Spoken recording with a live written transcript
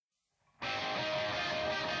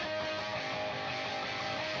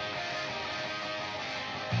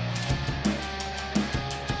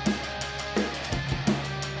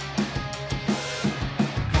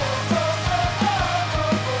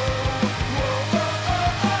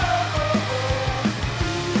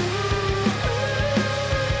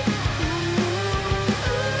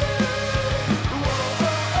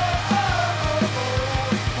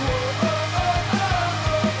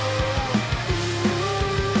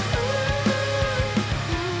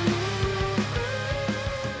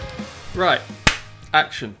Right.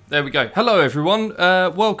 Action. There we go. Hello, everyone.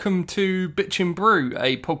 Welcome to Bitchin' Brew,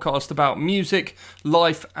 a podcast about music,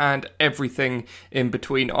 life, and everything in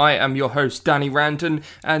between. I am your host, Danny Randon,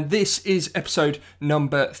 and this is episode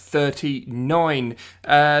number 39.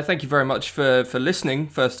 Thank you very much for listening,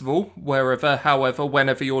 first of all, wherever, however,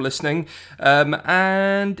 whenever you're listening.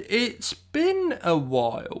 And it's been a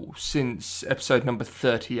while since episode number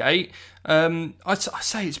 38. I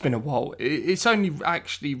say it's been a while. It's only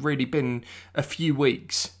actually really been a few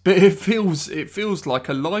weeks, but it feels like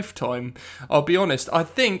a lifetime. I'll be honest. I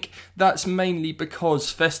think that's mainly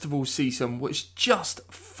because festival season was just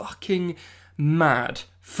fucking mad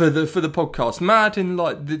for the podcast. Mad in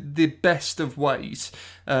like the best of ways.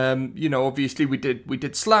 Obviously we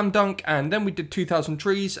did Slam Dunk, and then we did 2000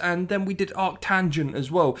 Trees, and then we did Arctangent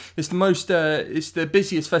as well. It's the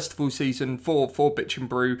busiest festival season for Bitchin'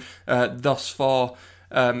 Brew thus far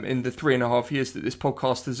in the 3.5 years that this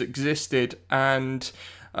podcast has existed, and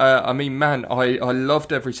I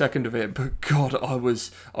loved every second of it, but God, I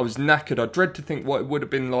was knackered. I dread to think what it would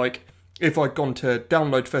have been like if I'd gone to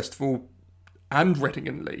Download Festival and Reading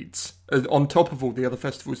and Leeds on top of all the other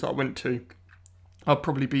festivals that I went to. I'd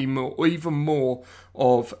probably be even more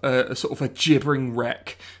of a sort of a gibbering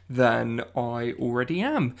wreck than I already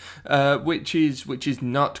am, which is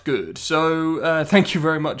not good. So thank you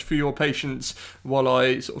very much for your patience while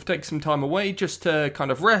I sort of take some time away just to kind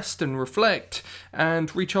of rest and reflect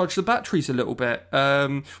and recharge the batteries a little bit,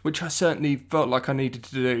 which I certainly felt like I needed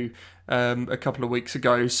to do a couple of weeks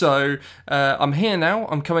ago. So I'm here now.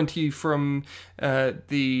 I'm coming to you from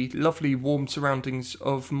the lovely warm surroundings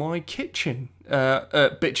of my kitchen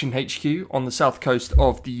at Bitchin' HQ on the south coast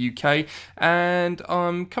of the UK, and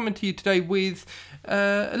I'm coming to you today with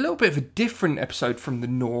a little bit of a different episode from the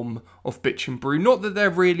norm of Bitchin' Brew. Not that there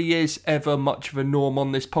really is ever much of a norm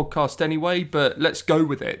on this podcast anyway, but let's go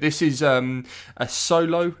with it. This is a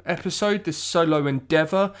solo episode, this solo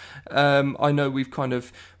endeavour. I know we've kind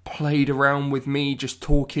of played around with me just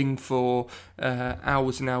talking for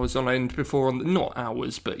hours and hours on end before, not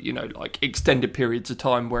hours, but like extended periods of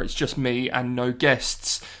time where it's just me and no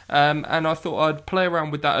guests, and I thought I'd play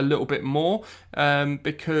around with that a little bit more,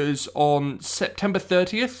 because on September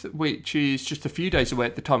 30th, which is just a few days away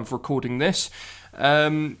at the time of recording this,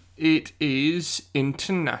 it is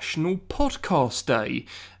International Podcast Day.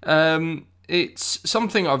 It's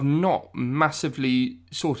something I've not massively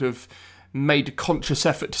sort of made a conscious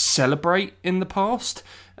effort to celebrate in the past.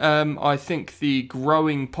 I think the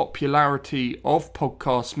growing popularity of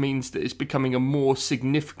podcasts means that it's becoming a more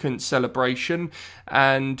significant celebration,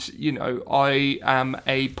 and I am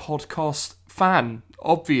a podcast fan,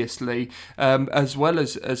 obviously, as well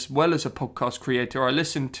as a podcast creator. I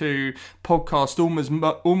listen to podcasts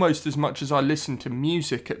almost as much as I listen to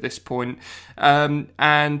music at this point,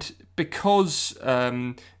 and because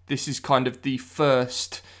this is kind of the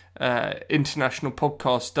first International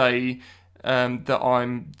Podcast Day that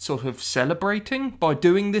I'm sort of celebrating by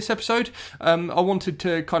doing this episode, I wanted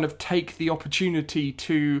to kind of take the opportunity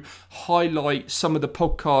to highlight some of the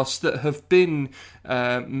podcasts that have been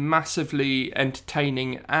massively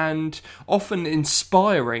entertaining and often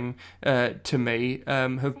inspiring to me,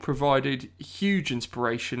 have provided huge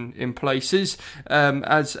inspiration in places,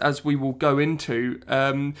 as we will go into.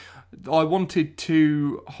 I wanted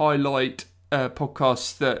to highlight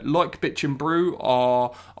podcasts that, like Bitchin' Brew,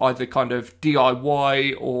 are either kind of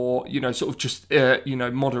DIY or, sort of just,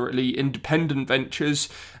 moderately independent ventures,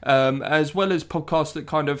 as well as podcasts that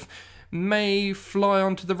kind of may fly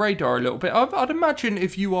onto the radar a little bit. I'd imagine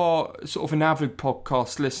if you are sort of an avid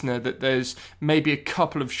podcast listener that there's maybe a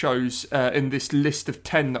couple of shows in this list of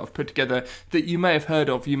 10 that I've put together that you may have heard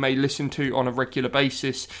of, you may listen to on a regular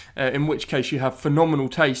basis, in which case you have phenomenal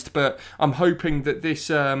taste, but I'm hoping that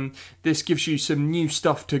this gives you some new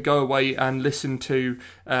stuff to go away and listen to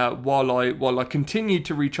while I continue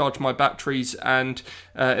to recharge my batteries and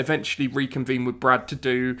eventually reconvene with Brad to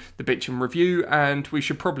do the Bitchin' review, and we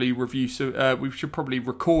should probably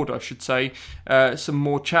record, I should say, some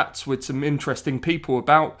more chats with some interesting people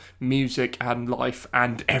about music and life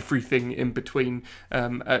and everything in between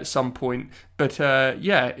at some point. But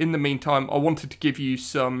in the meantime, I wanted to give you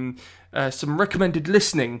some recommended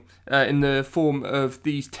listening in the form of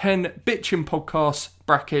these 10 Bitchin' podcasts,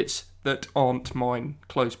 brackets, that aren't mine,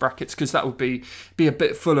 close brackets, because that would be a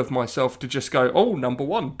bit full of myself to just go, oh, number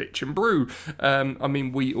one, Bitchin' Brew.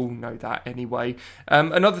 We all know that anyway.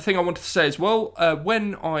 Another thing I wanted to say as well,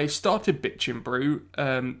 when I started Bitchin' Brew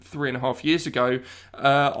 3.5 years ago,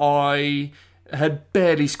 I had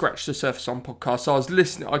barely scratched the surface on podcasts. I was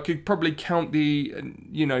listening. I could probably count the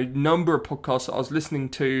number of podcasts that I was listening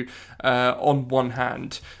to on one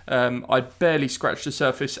hand. I barely scratched the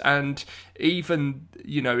surface, and even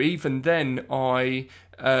then, I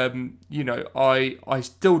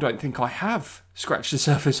still don't think I have scratched the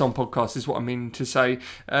surface on podcasts, is what I mean to say.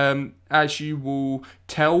 As you will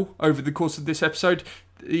tell over the course of this episode,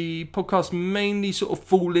 the podcasts mainly sort of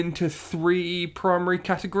fall into three primary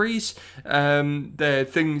categories. They're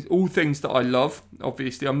all things that I love.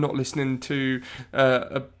 Obviously, I'm not listening to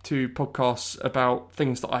podcasts about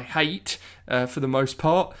things that I hate for the most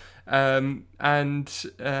part.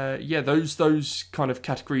 Those kind of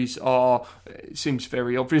categories are, it seems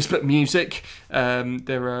very obvious, but music.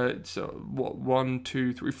 There are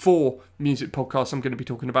 4 music podcasts I'm going to be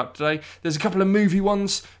talking about today. There's a couple of movie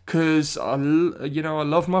ones, because I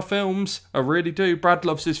love my films. I really do. Brad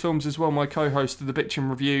loves his films as well, my co-host of the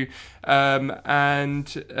Bitchin' Review.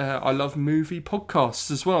 I love movie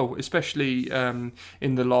podcasts as well, especially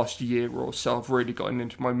in the last year or so. I've really gotten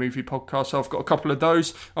into my movie podcast, so I've got a couple of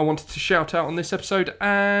those I wanted to shout out on this episode,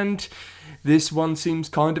 and this one seems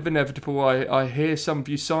kind of inevitable. I hear some of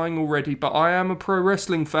you sighing already, but I am a pro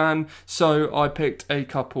wrestling fan, so I picked a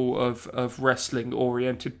couple of wrestling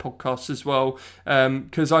oriented podcasts as well,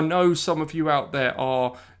 because I know some of you out there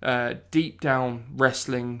are deep down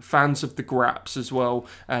wrestling fans of the graps as well,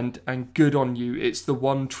 and good on you. It's the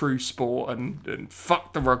one true sport, and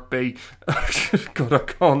fuck the rugby.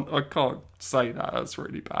 God, I can't say that's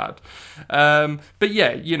really bad. But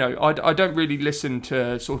yeah, I don't really listen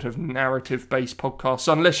to sort of narrative based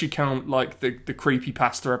podcasts, unless you count like the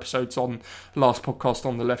creepypasta episodes on Last Podcast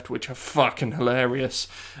on the Left, which are fucking hilarious.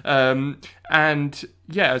 And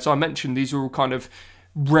yeah, as I mentioned, these are all kind of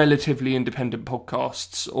relatively independent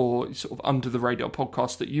podcasts, or sort of under the radar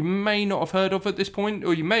podcasts that you may not have heard of at this point,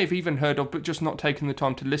 or you may have even heard of but just not taken the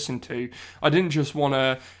time to listen to. I didn't just want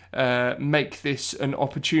to make this an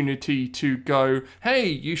opportunity to go, hey,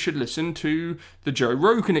 you should listen to the Joe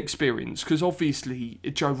Rogan Experience, because obviously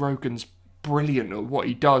Joe Rogan's brilliant at what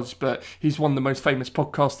he does, but he's one of the most famous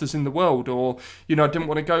podcasters in the world. Or, I didn't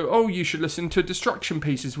want to go, oh, you should listen to Destruction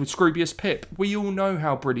Pieces with Scroobius Pip. We all know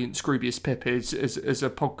how brilliant Scroobius Pip is as a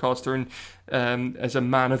podcaster, and as a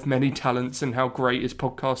man of many talents, and how great his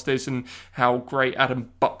podcast is, and how great Adam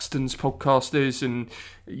Buxton's podcast is. And,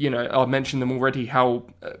 I mentioned them already, how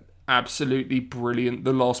absolutely brilliant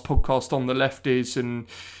the Last Podcast on the Left is, and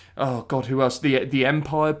oh God, who else? The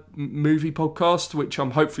Empire movie podcast, which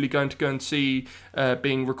I'm hopefully going to go and see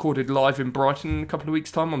being recorded live in Brighton in a couple of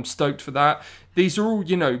weeks' time. I'm stoked for that. These are all,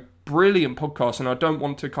 brilliant podcasts, and I don't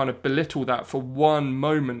want to kind of belittle that for one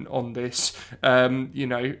moment on this.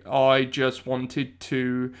 I just wanted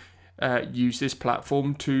to use this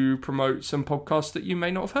platform to promote some podcasts that you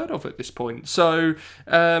may not have heard of at this point. So,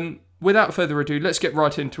 without further ado, let's get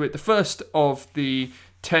right into it. The first of the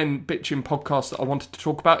 10 bitchin' podcasts that I wanted to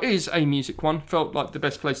talk about is a music one. Felt like the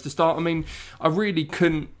best place to start. I mean, I really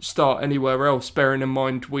couldn't start anywhere else, bearing in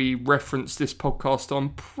mind we reference this podcast on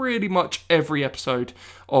pretty much every episode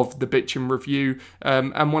of the Bitchin' Review.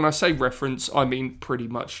 And when I say reference, I mean pretty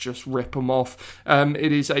much just rip them off.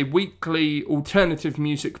 It is a weekly alternative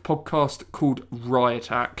music podcast called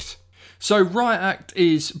Riot Act. So Riot Act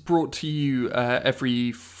is brought to you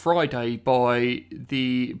every Friday by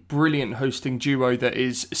the brilliant hosting duo that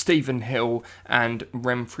is Stephen Hill and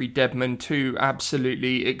Remfry Debman, two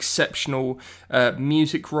absolutely exceptional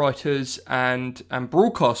music writers and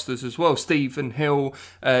broadcasters as well. Stephen Hill,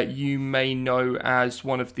 you may know as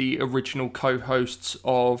one of the original co-hosts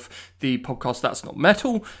of the podcast That's Not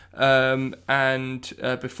Metal, and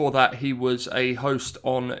before that he was a host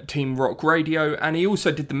on Team Rock Radio, and he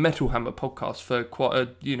also did the Metal Hammer podcast for quite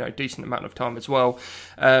a decent amount of time as well.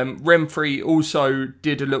 Remfry also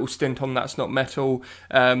did a little stint on That's Not Metal,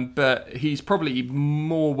 but he's probably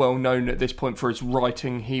more well known at this point for his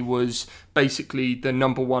writing. He was basically the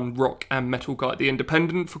number one rock and metal guy at The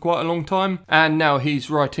Independent for quite a long time, and now he's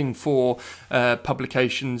writing for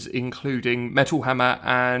publications including Metal Hammer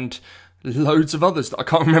and loads of others that I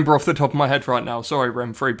can't remember off the top of my head right now. Sorry,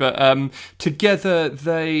 Remfry. But together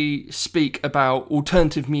they speak about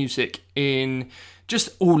alternative music in just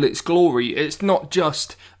all its glory. It's not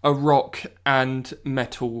just a rock and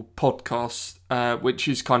metal podcast, which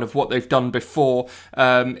is kind of what they've done before.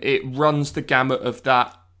 It runs the gamut of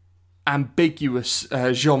that ambiguous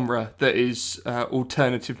genre that is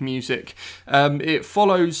alternative music. It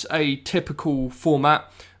follows a typical format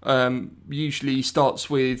Usually starts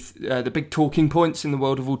with the big talking points in the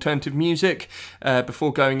world of alternative music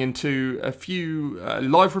before going into a few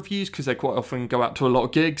live reviews, because they quite often go out to a lot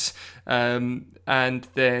of gigs. And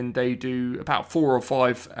then they do about 4 or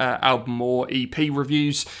 5 album or EP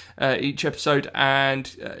reviews each episode,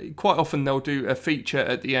 and quite often they'll do a feature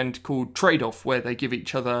at the end called Trade Off, where they give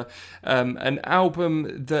each other an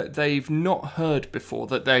album that they've not heard before,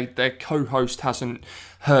 that their co-host hasn't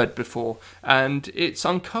heard before, and it's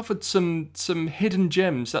uncovered some hidden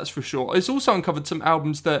gems, that's for sure. It's also uncovered some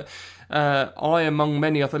albums that I, among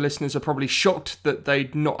many other listeners, are probably shocked that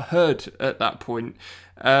they'd not heard at that point.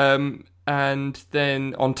 And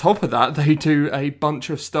then on top of that, they do a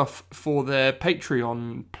bunch of stuff for their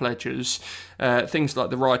Patreon pledgers. Things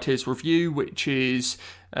like the Writer's Review, which is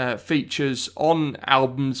features on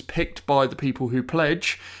albums picked by the people who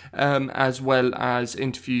pledge, as well as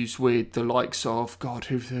interviews with the likes of, God,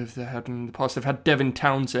 who have they had in the past? They've had Devin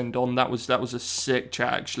Townsend on. That was a sick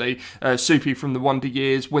chat, actually. Soupy from the Wonder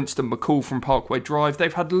Years, Winston McCall from Parkway Drive.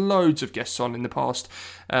 They've had loads of guests on in the past,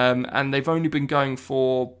 and they've only been going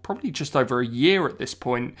for probably just over a year at this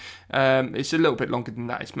point. It's a little bit longer than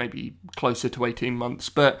that. It's maybe closer to 18 months.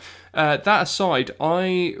 But that aside,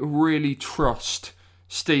 I really trust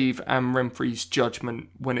Steve and Renfrey's judgment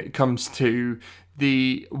when it comes to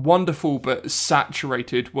the wonderful but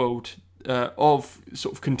saturated world of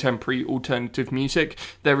sort of contemporary alternative music.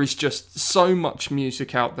 There is just so much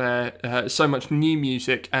music out there, so much new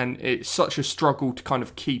music, and it's such a struggle to kind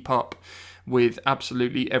of keep up with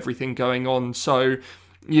absolutely everything going on. So,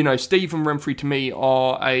 you know, Steve and Renfrey to me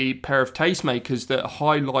are a pair of tastemakers that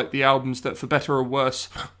highlight the albums that, for better or worse,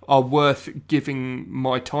 are worth giving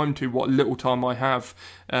my time to, what little time I have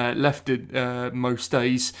left most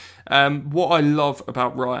days. What I love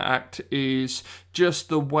about Riot Act is just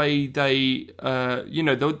the way they,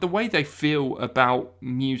 the way they feel about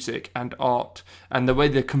music and art, and the way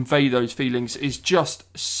they convey those feelings is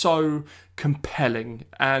just so compelling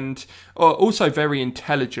and also very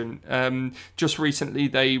intelligent. Just recently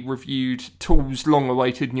they reviewed Tool's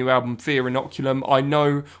long-awaited new album Fear Inoculum. I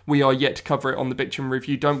know we are yet to cover it on the Bitchin'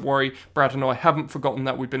 Review. Don't worry, Brad and I haven't forgotten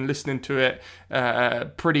that. We've been listening to it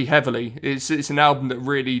pretty heavily. It's an album that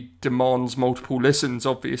really demands multiple listens,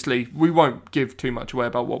 obviously. We won't give too much away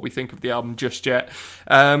about what we think of the album just yet.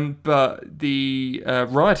 But the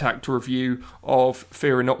Riot Act review of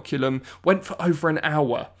Fear Inoculum went for over an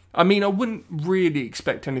hour. I mean, I wouldn't really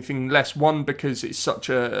expect anything less. One, because it's such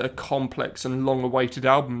a complex and long-awaited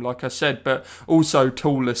album, like I said, but also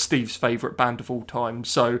Tool is Steve's favourite band of all time,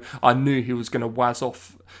 so I knew he was going to wazz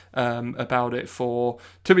off about it for,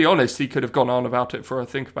 to be honest, he could have gone on about it for, I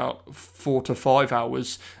think, about 4 to 5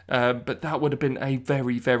 hours, but that would have been a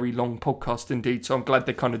very, very long podcast indeed, so I'm glad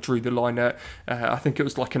they kind of drew the line at, I think it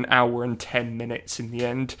was like an hour and 10 minutes in the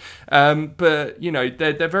end. But, you know,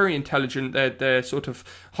 they're very intelligent, they're sort of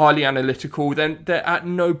highly analytical, then they're at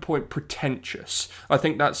no point pretentious. I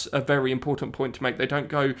think that's a very important point to make. They don't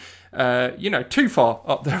go, too far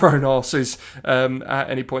up their own arses at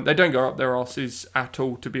any point. They don't go up their arses at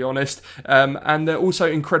all, to be honest. And they're also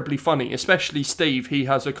incredibly funny, especially Steve. He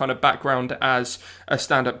has a kind of background as a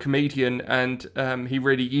stand-up comedian, and he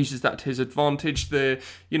really uses that to his advantage.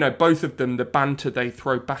 Both of them, the banter they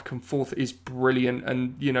throw back and forth is brilliant,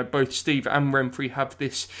 and both Steve and Renfrey have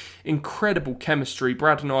this incredible chemistry.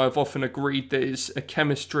 Brad and I have often agreed that it's a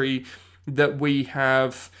chemistry that we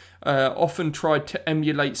have often tried to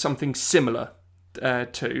emulate something similar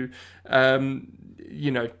to,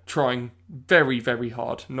 trying very, very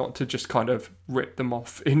hard not to just kind of rip them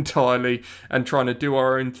off entirely and trying to do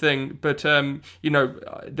our own thing. But,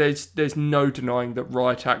 there's no denying that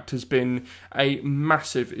Riot Act has been a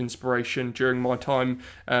massive inspiration during my time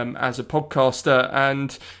as a podcaster,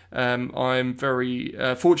 and I'm very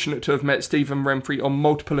fortunate to have met Stephen Renfrey on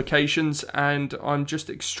multiple occasions, and I'm just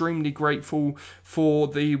extremely grateful for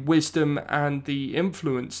the wisdom and the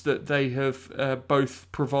influence that they have both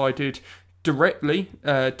provided directly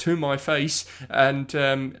to my face and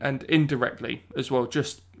indirectly as well,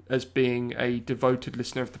 just as being a devoted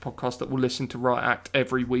listener of the podcast that will listen to Riot Act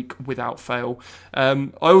every week without fail. I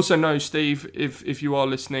also know, Steve, if you are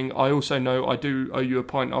listening, I also know I do owe you a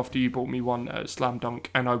pint after you bought me one at Slam Dunk,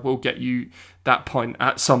 and I will get you that pint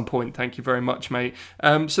at some point. Thank you very much, mate.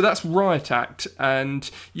 So that's Riot Act, and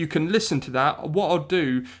you can listen to that. What I'll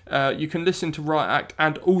do, you can listen to Riot Act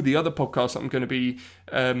and all the other podcasts that I'm going to be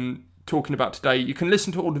talking about today. You can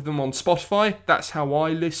listen to all of them on Spotify. That's how I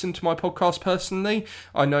listen to my podcast personally.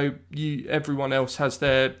 I know everyone else has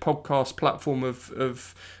their podcast platform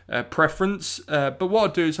of preference, but what I'll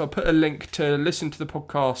do is I'll put a link to listen to the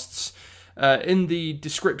podcasts in the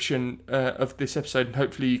description of this episode, and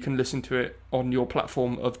hopefully you can listen to it on your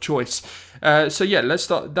platform of choice. So yeah, let's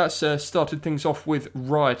start. That's started things off with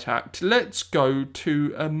Riot Act. Let's go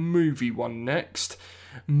to a movie one next.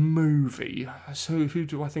 Movie. So who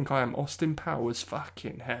do I think I am? Austin Powers.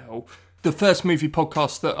 Fucking hell. The first movie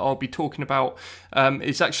podcast that I'll be talking about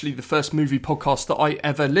is actually the first movie podcast that I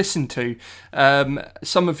ever listened to.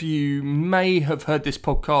 Some of you may have heard this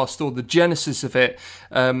podcast or the genesis of it,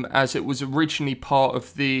 as it was originally part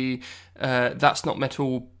of the That's Not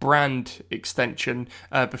Metal brand extension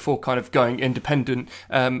before kind of going independent,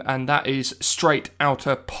 and that is Straight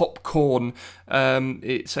Outta Popcorn.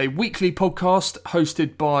 It's a weekly podcast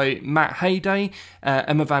hosted by Matt Hayday,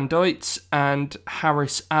 Emma Van Dietz, and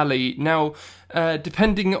Harris Ali. Now,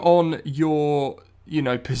 depending on your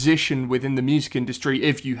position within the music industry,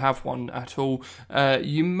 if you have one at all,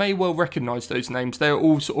 you may well recognise those names. They're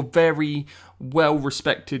all sort of very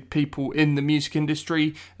well-respected people in the music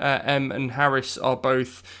industry. Em and Harris are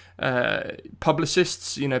both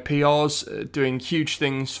publicists, PRs, doing huge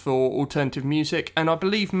things for alternative music. And I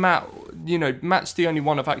believe Matt's the only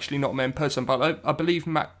one I've actually not met in person, but I believe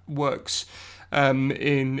Matt works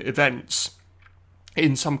in events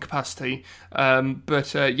in some capacity,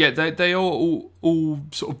 they are all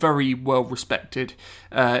sort of very well respected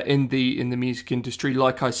in the music industry,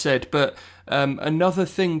 like I said. But another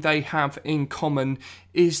thing they have in common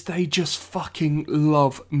is they just fucking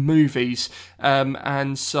love movies,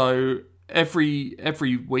 and so every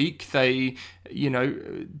week they,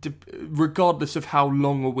 regardless of how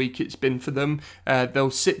long a week it's been for them, they'll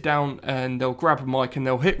sit down and they'll grab a mic and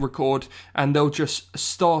they'll hit record and they'll just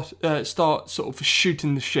start sort of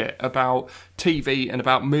shooting the shit about TV and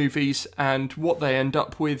about movies, and what they end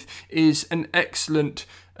up with is an excellent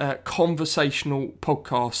conversational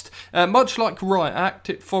podcast. Much like Riot Act,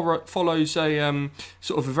 it follows a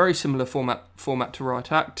sort of a very similar format to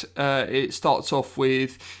Riot Act. It starts off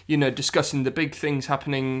with discussing the big things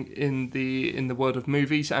happening in the world of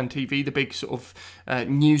movies and TV, the big sort of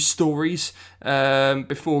news stories,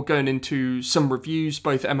 before going into some reviews.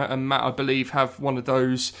 Both Emma and Matt, I believe, have one of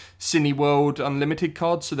those Cineworld Unlimited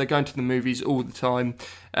cards, so they're going to the movies all the time.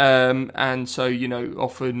 And so,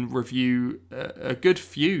 often review a good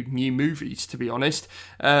few new movies, to be honest.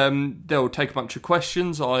 They'll take a bunch of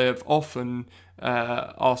questions. I have often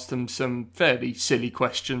asked them some fairly silly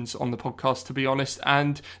questions on the podcast, to be honest,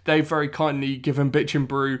 and they've very kindly given Bitch and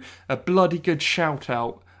Brew a bloody good shout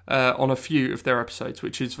out on a few of their episodes,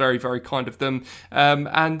 which is very, very kind of them.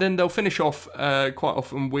 And then they'll finish off quite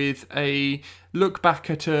often with a look back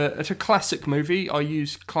at a classic movie. I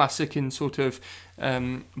use classic in sort of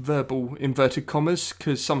verbal inverted commas,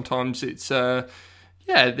 because sometimes it's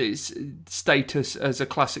its status as a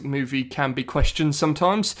classic movie can be questioned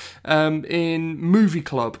sometimes in Movie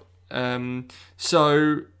Club.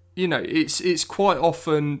 So it's quite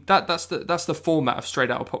often that's the format of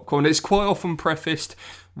Straight Outta Popcorn. It's quite often prefaced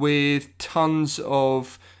with tons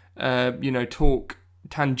of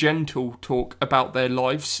tangential talk about their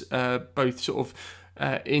lives, both sort of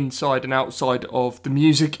inside and outside of the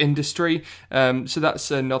music industry. So that's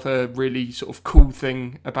another really sort of cool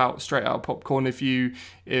thing about Straight Outta Popcorn. If you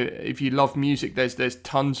love music, there's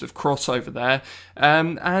tons of crossover there,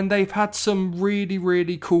 and they've had some really,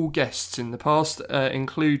 really cool guests in the past,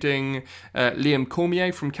 including Liam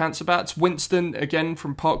Cormier from Cancer Bats, Winston again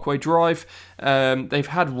from Parkway Drive. They've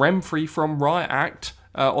had Remfrey from Riot Act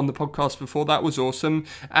on the podcast before. That was awesome.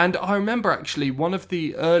 And I remember actually one of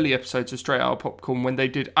the early episodes of Straight Outta Popcorn when they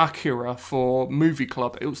did Akira for Movie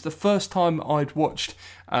Club. It was the first time I'd watched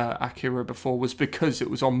Akira before, was because it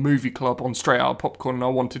was on Movie Club on Straight Outta Popcorn, and I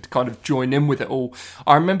wanted to kind of join in with it all.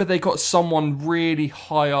 I remember they got someone really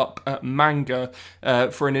high up at Manga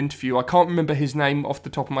for an interview. I can't remember his name off the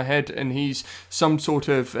top of my head, and he's some sort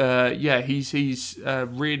of he's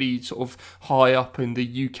really sort of high up in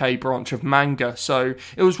the UK branch of Manga. So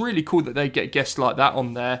it was really cool that they get guests like that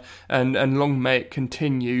on there, and long may it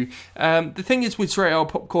continue. The thing is with Straight Outta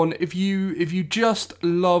Popcorn, if you just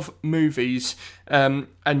love movies,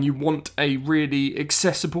 and you want a really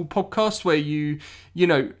accessible podcast where you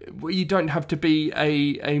don't have to be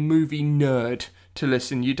a movie nerd to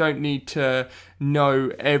listen. You don't need to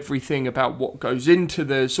know everything about what goes into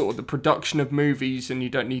the sort of the production of movies, and you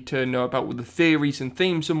don't need to know about all the theories and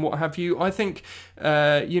themes and what have you. I think,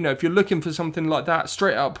 if you're looking for something like that,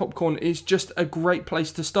 Straight Outta Popcorn is just a great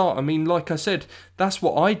place to start. I mean, like I said, that's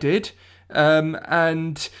what I did.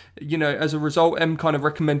 And as a result, Em kind of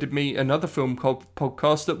recommended me another film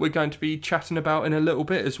podcast that we're going to be chatting about in a little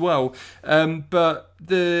bit as well. But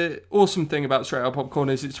the awesome thing about Straight Outta Popcorn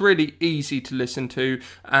is it's really easy to listen to,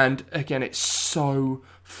 and again, it's so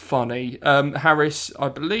funny. Harris, I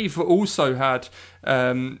believe, also had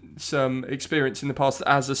some experience in the past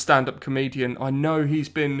as a stand-up comedian. I know he's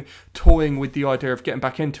been toying with the idea of getting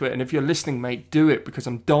back into it, and if you're listening, mate, do it, because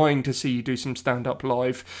I'm dying to see you do some stand-up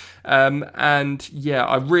live. And yeah,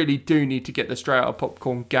 I really do need to get the Straight Outta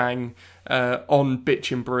Popcorn gang on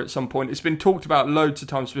Bitch and Brew at some point. It's been talked about loads of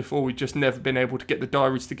times before, we've just never been able to get the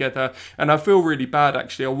diaries together, and I feel really bad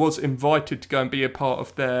actually. I was invited to go and be a part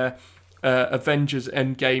of their Avengers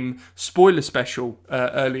Endgame spoiler special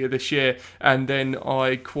earlier this year, and then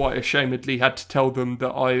I quite ashamedly had to tell them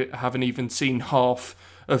that I haven't even seen half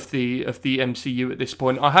of the MCU at this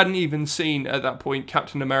point. I hadn't even seen at that point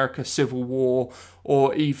Captain America Civil War,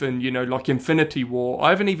 or even, like Infinity War.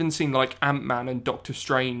 I haven't even seen like Ant-Man and Doctor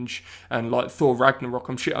Strange and like Thor Ragnarok.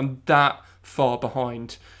 I'm that far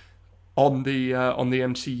behind on the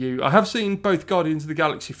MCU. I have seen both Guardians of the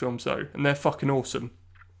Galaxy films though, and they're fucking awesome.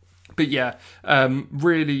 But yeah,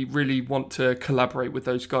 really, really want to collaborate with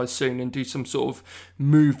those guys soon and do some sort of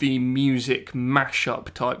movie music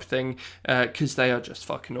mashup type thing, because they are just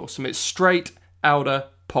fucking awesome. It's Straight Outta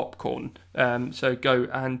Popcorn. So go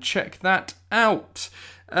and check that out.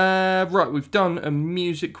 Right, we've done a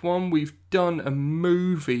music one, we've done a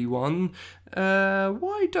movie one.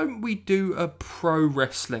 Why don't we do a pro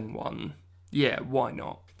wrestling one? Yeah, why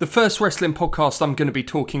not? The first wrestling podcast I'm going to be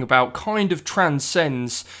talking about kind of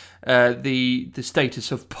transcends the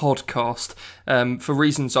status of podcast for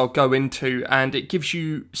reasons I'll go into, and it gives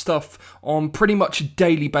you stuff on pretty much a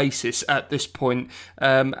daily basis at this point,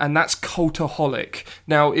 and that's Cultaholic.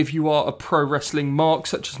 Now, if you are a pro wrestling mark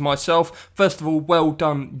such as myself, first of all, well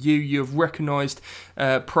done you have recognised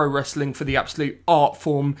pro wrestling for the absolute art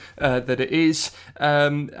form that it is,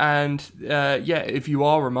 and if you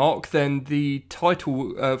are a mark, then the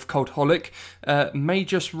title of Cultaholic may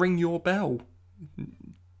just ring your bell.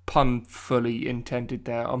 Pun fully intended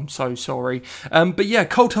there, I'm so sorry. But yeah,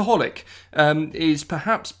 Cultaholic is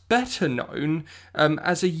perhaps better known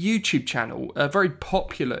as a YouTube channel, a very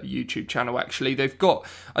popular YouTube channel actually. They've got,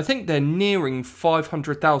 I think they're nearing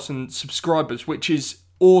 500,000 subscribers, which is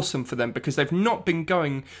awesome for them because they've not been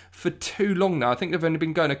going for too long now. I think they've only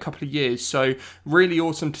been going a couple of years, so really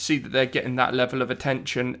awesome to see that they're getting that level of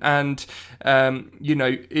attention. And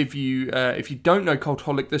if you don't know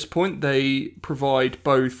Cultaholic at this point, they provide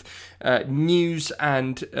both news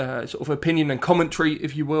and sort of opinion and commentary,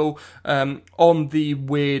 if you will, on the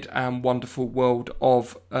weird and wonderful world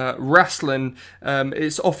of wrestling.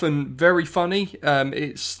 It's often very funny.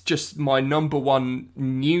 It's just my number one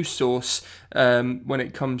news source when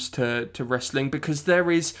it comes to wrestling, because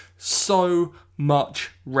there is so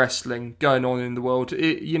much wrestling going on in the world.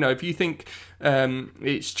 If you think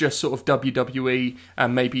it's just sort of WWE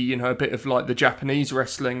and maybe a bit of like the Japanese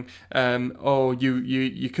wrestling,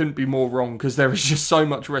 you couldn't be more wrong, because there is just so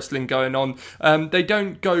much wrestling going on. They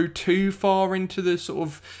don't go too far into the sort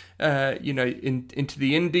of into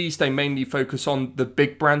the indies. They mainly focus on the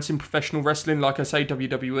big brands in professional wrestling, like I say,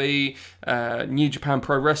 WWE, New Japan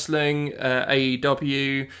Pro Wrestling,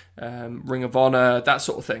 AEW, Ring of Honor, that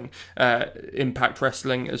sort of thing, Impact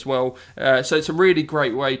Wrestling as well. So it's a really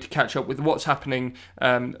great way to catch up with what's happening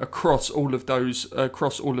across all of those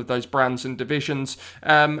brands and divisions.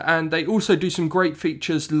 And they also do some great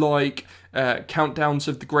features like countdowns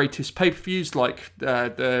of the greatest pay-per-views, like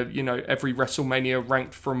every WrestleMania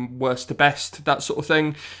ranked from worst to best, that sort of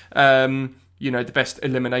thing. The best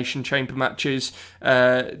Elimination Chamber matches.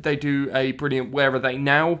 They do a brilliant Where Are They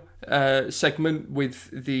Now segment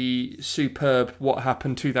with the superb What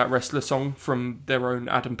Happened to That Wrestler song from their own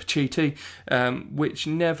Adam Pacitti, which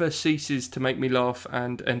never ceases to make me laugh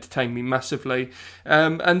and entertain me massively.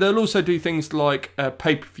 And they'll also do things like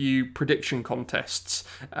pay-per-view prediction contests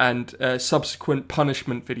and subsequent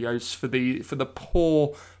punishment videos for the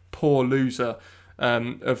poor loser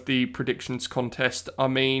of the predictions contest. I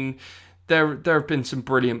mean, there have been some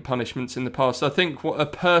brilliant punishments in the past. I think a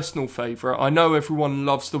personal favourite, I know everyone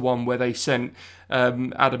loves the one where they sent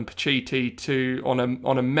Adam Pacitti on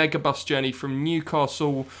a megabus journey from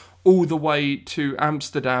Newcastle all the way to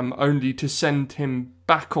Amsterdam, only to send him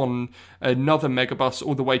back on another megabus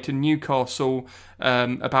all the way to Newcastle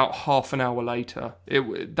about half an hour later.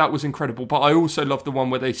 That was incredible. But I also love the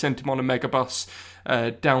one where they sent him on a megabus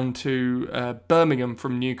down to Birmingham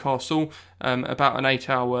from Newcastle, about an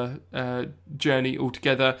 8-hour journey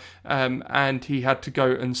altogether, and he had to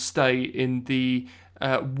go and stay in the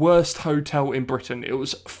worst hotel in Britain. It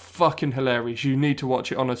was fucking hilarious. You need to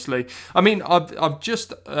watch it, honestly. I mean, I've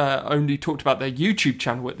just only talked about their YouTube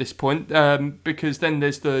channel at this point, because then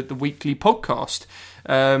there's the weekly podcast.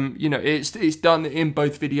 It's done in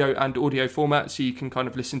both video and audio format, so you can kind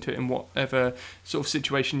of listen to it in whatever sort of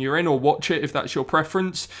situation you're in, or watch it if that's your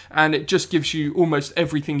preference. And it just gives you almost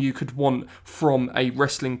everything you could want from a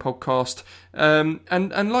wrestling podcast.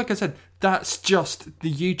 And like I said, that's just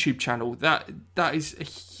the YouTube channel. That is a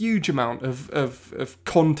huge amount of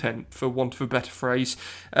content, for want of a better phrase.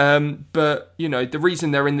 But the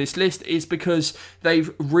reason they're in this list is because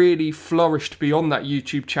they've really flourished beyond that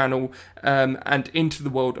YouTube channel and into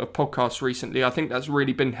the world of podcasts recently. I think that's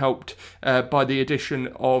really been helped by the addition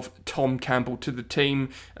of Tom Campbell to the team,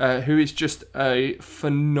 who is just a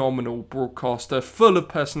phenomenal broadcaster, full of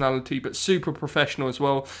personality, but super professional as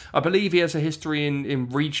well. I believe he has a history in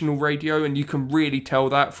regional radio, and you can really tell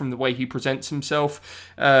that from the way he presents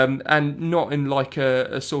himself, and not in like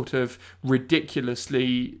a sort of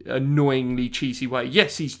ridiculously, annoyingly cheesy way.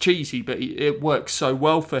 Yes, he's cheesy, but it works so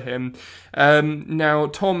well for him. Now,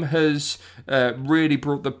 Tom has really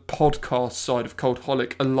brought the podcast side of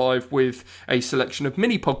Cultaholic alive with a selection of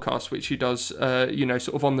mini podcasts, which he does, sort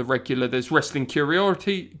of on the regular. There's Wrestling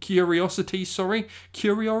Curiosities.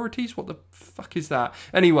 What the fuck is that?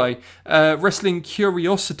 Anyway, Wrestling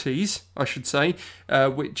Curiosities, I should say,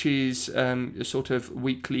 which is a sort of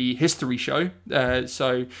weekly history show.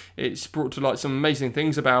 So it's brought to light some amazing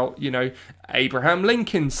things about, Abraham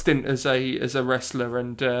Lincoln's stint as a wrestler,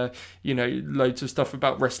 and loads of stuff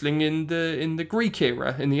about wrestling in the Greek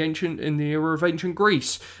era, in the era of ancient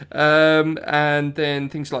Greece, and then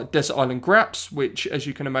things like Desert Island Graps, which, as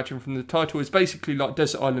you can imagine from the title, is basically like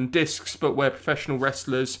Desert Island Discs, but where professional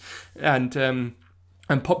wrestlers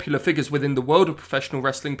and popular figures within the world of professional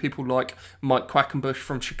wrestling, people like Mike Quackenbush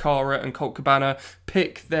from Chikara and Colt Cabana,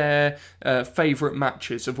 pick their favourite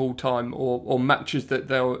matches of all time, or matches that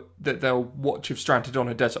they'll watch if stranded on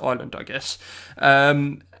a desert island, I guess.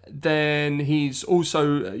 Then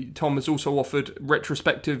Tom has also offered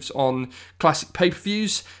retrospectives on classic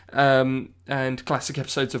pay-per-views and classic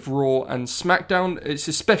episodes of Raw and SmackDown. It's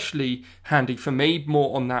especially handy for me.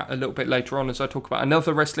 More on that a little bit later on as I talk about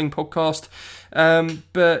another wrestling podcast.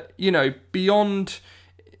 But beyond...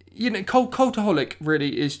 Cultaholic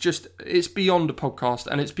really is it's beyond a podcast,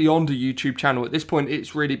 and it's beyond a YouTube channel. At this point,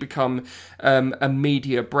 it's really become a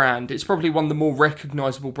media brand. It's probably one of the more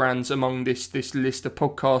recognisable brands among this list of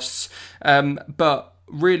podcasts. But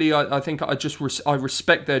really, I think I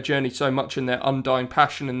respect their journey so much, and their undying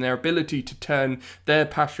passion, and their ability to turn their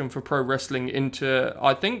passion for pro wrestling into,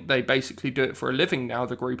 I think they basically do it for a living now,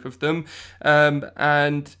 the group of them,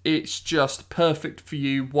 and it's just perfect for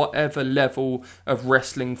you, whatever level of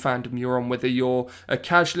wrestling fandom you're on, whether you're a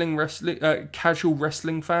casual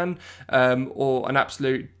wrestling fan, or an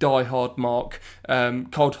absolute diehard mark.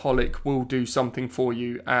 Cultaholic will do something for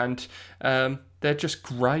you, and they're just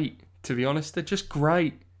great. To be honest, they're just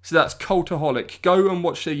great. So that's Cultaholic. Go and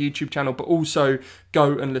watch their YouTube channel, but also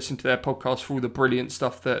go and listen to their podcast for all the brilliant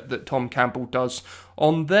stuff that Tom Campbell does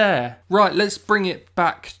on there. Right, let's bring it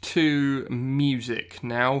back to music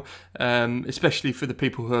now, especially for the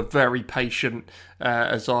people who are very patient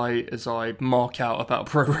as I mark out about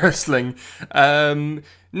pro wrestling.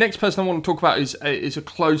 Next person I want to talk about is a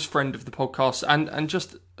close friend of the podcast and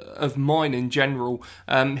just of mine in general.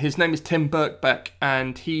 His name is Tim Birkbeck,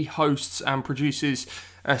 and he hosts and produces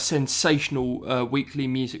a sensational weekly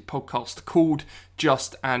music podcast called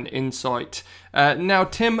Just an Insight. Now,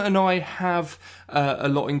 Tim and I have a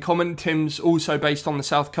lot in common. Tim's also based on the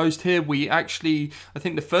South Coast here. We actually, I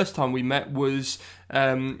think the first time we met was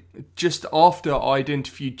just after I'd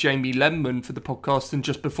interviewed Jamie Lenman for the podcast, and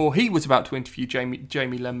just before he was about to interview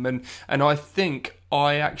Jamie Lenman. And I think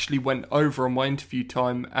I actually went over on my interview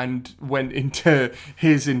time and went into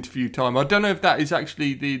his interview time. I don't know if that is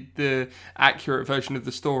actually the accurate version of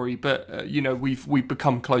the story, but we've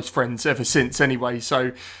become close friends ever since anyway.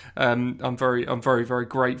 So I'm very very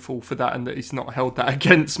grateful for that, and that he's not held that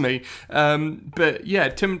against me. But yeah,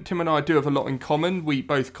 Tim and I do have a lot in common. We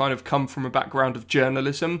both kind of come from a background of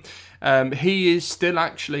journalism. He is still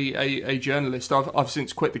actually a journalist. I've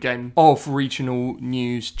since quit the game of regional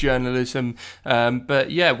news journalism.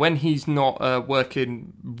 But yeah, when he's not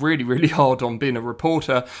working really, really hard on being a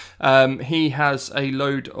reporter, he has a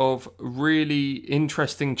load of really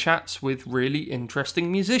interesting chats with really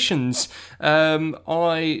interesting musicians.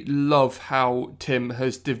 I love how Tim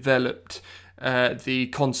has developed the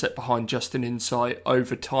concept behind Just an Insight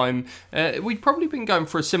over time. We've probably been going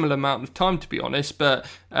for a similar amount of time, to be honest, but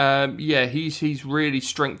he's really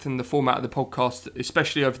strengthened the format of the podcast,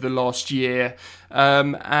 especially over the last year.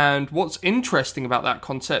 And what's interesting about that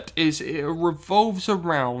concept is it revolves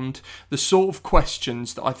around the sort of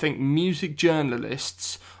questions that I think music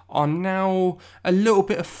journalists are now a little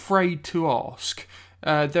bit afraid to ask.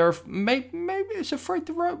 Maybe it's afraid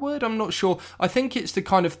the right word, I'm not sure. I think it's the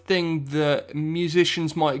kind of thing that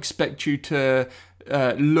musicians might expect you to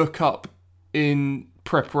look up in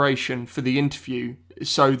preparation for the interview,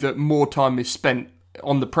 so that more time is spent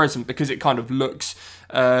on the present, because it kind of looks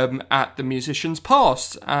at the musician's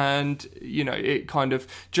past, and it kind of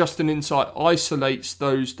Just an Insight isolates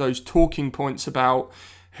those talking points about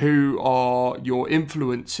who are your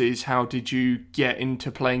influences, how did you get into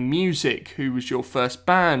playing music, who was your first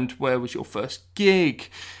band, where was your first gig,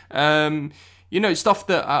 stuff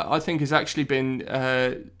that I think has actually been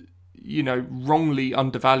wrongly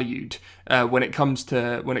undervalued when it comes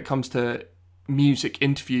to music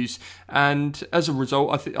interviews, and as a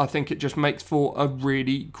result I think it just makes for a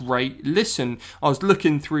really great listen. I was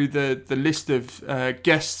looking through the list of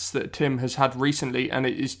guests that Tim has had recently, and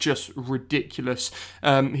it is just ridiculous.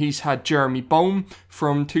 He's had Jeremy Bolm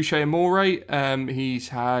from Touche Amore, he's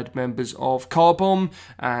had members of Car Bomb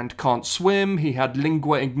and Can't Swim, he had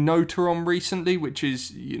Lingua Ignota on recently, which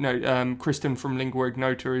is Kristen from Lingua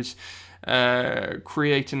Ignota is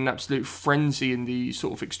creating an absolute frenzy in the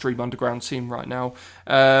sort of extreme underground scene right now.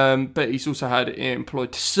 But he's also had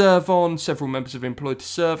Employed to Serve on, several members of Employed to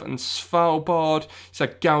Serve and Svalbard. He's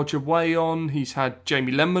had Gouge Away on, he's had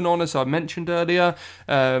Jamie Lemon on, as I mentioned earlier.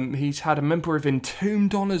 He's had a member of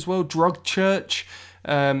Entombed on as well, Drug Church,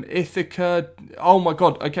 Ithaca. Oh my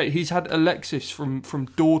god, okay, he's had Alexis from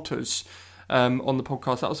Daughters on the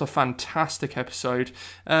podcast. That was a fantastic episode.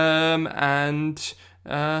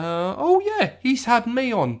 He's had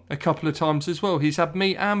me on a couple of times as well. He's had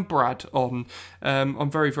me and Brad on. I'm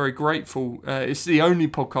very, very grateful. It's the only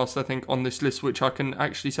podcast, I think, on this list which I can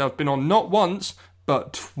actually say I've been on not once,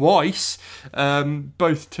 but twice,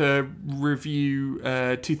 both to review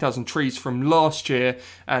 2000 Trees from last year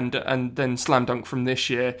and then Slam Dunk from this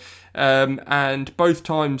year. And both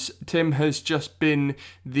times Tim has just been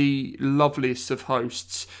the loveliest of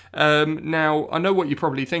hosts. Now, I know what you're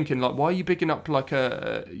probably thinking, like, why are you bigging up like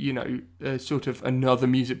a sort of another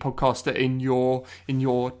music podcaster in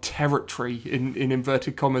your territory, in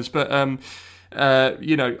inverted commas, but I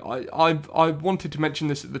wanted to mention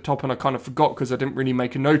this at the top and I kind of forgot because I didn't really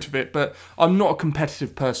make a note of it, but I'm not a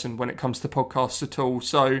competitive person when it comes to podcasts at all.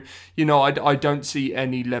 So, I don't see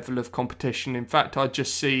any level of competition. In fact, I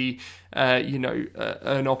just see,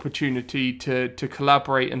 an opportunity to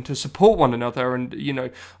collaborate and to support one another. And,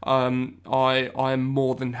 I am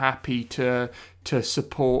more than happy to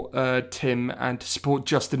support Tim and to support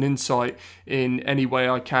Just an Insight in any way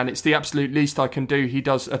I can. It's the absolute least I can do. He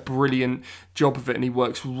does a brilliant job of it and he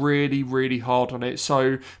works really, really hard on it.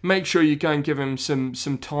 So make sure you go and give him some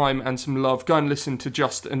time and some love. Go and listen to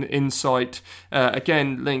Just an Insight.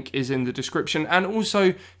 Again, link is in the description. And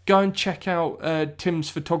also go and check out Tim's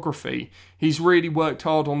photography. He's really worked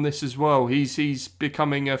hard on this as well. He's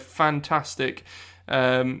becoming a fantastic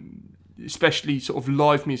especially sort of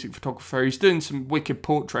live music photographer. He's doing some wicked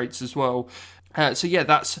portraits as well.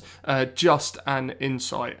 That's Just an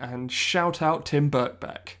Insight, and shout out Tim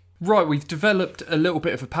Birkbeck. Right, we've developed a little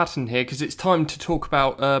bit of a pattern here because it's time to talk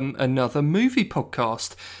about another movie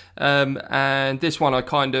podcast. And this one I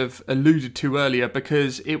kind of alluded to earlier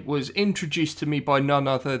because it was introduced to me by none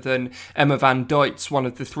other than Emma Van Dites, one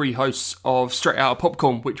of the three hosts of Straight Outta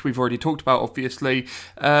Popcorn, which we've already talked about, obviously.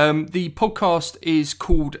 The podcast is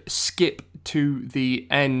called Skip to the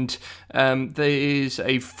End. There is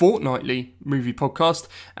a fortnightly movie podcast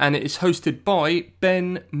and it is hosted by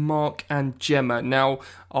Ben, Mark and Gemma. Now,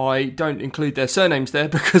 I don't include their surnames there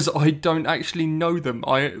because I don't actually know them.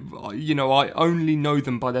 I only know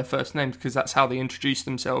them by their first names because that's how they introduce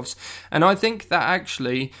themselves. And I think that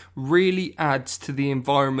actually really adds to the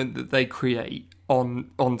environment that they create on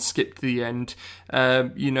Skip to the End.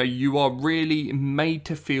 You are really made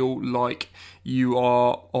to feel like you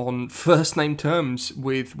are on first name terms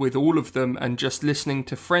with all of them and just listening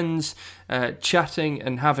to friends chatting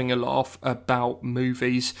and having a laugh about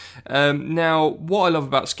movies. Now, what I love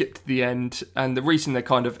about Skip to the End, and the reason they're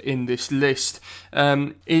kind of in this list,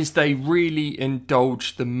 is they really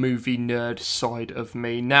indulge the movie nerd side of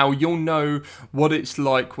me. Now, you'll know what it's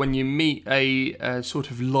like when you meet a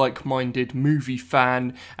sort of like-minded movie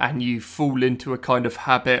fan and you fall into a kind of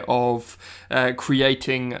habit of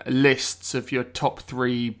creating lists of your top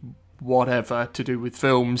 3 whatever to do with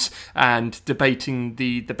films and debating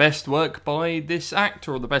the best work by this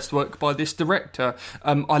actor or the best work by this director.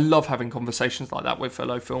 I love having conversations like that with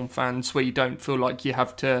fellow film fans where you don't feel like you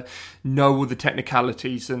have to know all the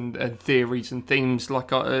technicalities and theories and themes,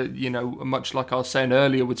 like much like I was saying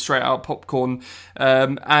earlier with Straight Out Popcorn.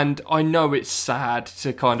 And I know it's sad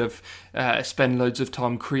to kind of spend loads of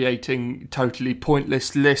time creating totally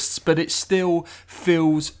pointless lists, but it still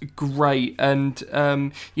feels great. And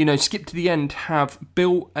Skip to the End have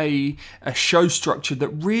built a show structure that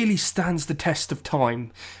really stands the test of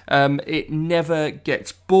time. It never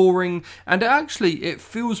gets boring, and it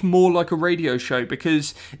feels more like a radio show,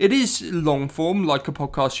 because it is long form like a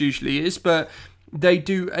podcast usually is, but they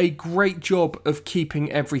do a great job of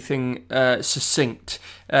keeping everything succinct.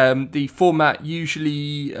 The format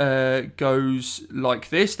usually goes like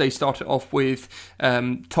this. They start it off with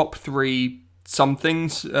top 3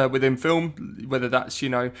 somethings within film, whether that's,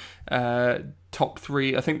 top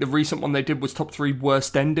 3. I think the recent one they did was top 3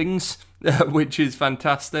 worst endings, which is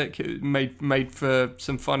fantastic. It made for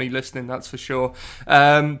some funny listening, that's for sure.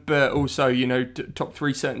 But also, top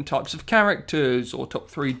 3 certain types of characters, or top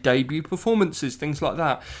 3 debut performances, things like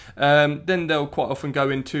that. Then they'll quite often go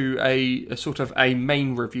into a sort of a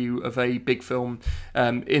main review of a big film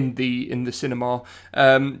in the cinema.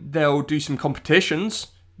 They'll do some competitions.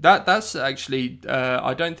 That's actually,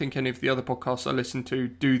 I don't think any of the other podcasts I listen to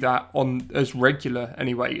do that on as regular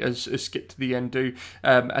anyway as Skip to the End do,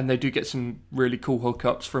 and they do get some really cool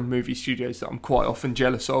hookups from movie studios that I'm quite often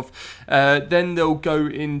jealous of. Then they'll go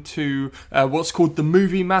into what's called the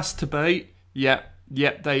movie masturbate. Yep,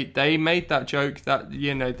 they made that joke that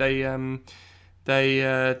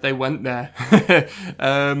they went there.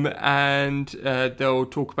 And they'll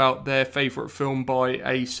talk about their favourite film by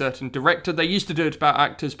a certain director. They used to do it about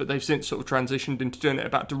actors, but they've since sort of transitioned into doing it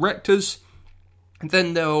about directors. And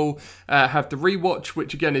then they'll have the rewatch,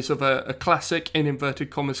 which again is of a classic, in inverted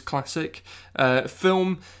commas, classic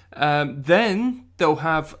film. Then they'll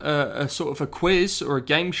have a sort of a quiz or a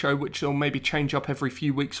game show, which they'll maybe change up every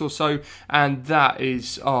few weeks or so. And that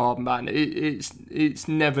is, it's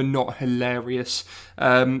never not hilarious.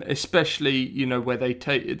 Especially, where they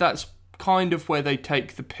that's kind of where they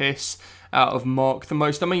take the piss out of Mark the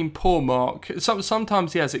most. I mean, poor Mark.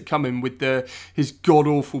 Sometimes he has it coming with his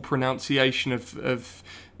god-awful pronunciation of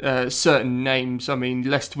certain names. I mean,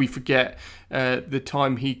 lest we forget the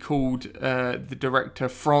time he called the director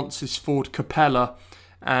Francis Ford Coppola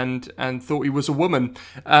and thought he was a woman.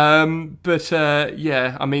 I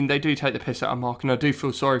mean, they do take the piss out of Mark, and I do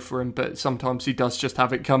feel sorry for him, but sometimes he does just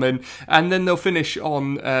have it coming. And then they'll finish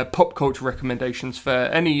on pop culture recommendations for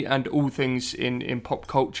any and all things in pop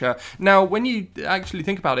culture. Now, when you actually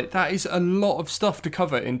think about it, that is a lot of stuff to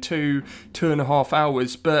cover in 2.5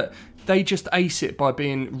 hours, but they just ace it by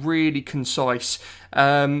being really concise.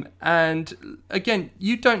 And again,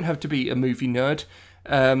 you don't have to be a movie nerd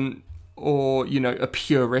or a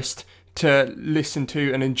purist to listen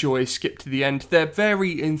to and enjoy Skip to the End. They're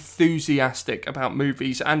very enthusiastic about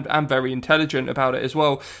movies and very intelligent about it as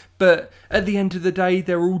well. But at the end of the day,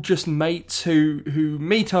 they're all just mates who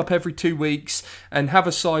meet up every 2 weeks and have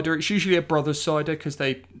a cider. It's usually a brothers cider, because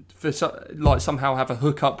they somehow have a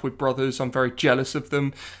hookup with brothers. I'm very jealous of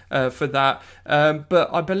them for that.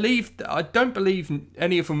 But I don't believe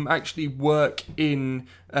any of them actually work in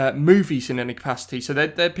movies in any capacity. So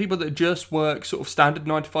they're people that just work sort of standard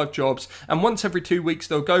 9-to-5 jobs. And once every 2 weeks,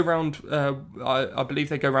 they'll go around, I believe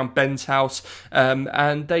they go around Ben's house,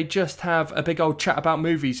 and they just have a big old chat about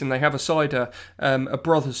movies, and they have a cider, a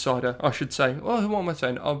Brothers cider, I should say. Oh, what am I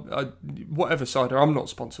saying? Whatever cider. I'm not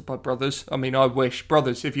sponsored by Brothers. I mean, I wish.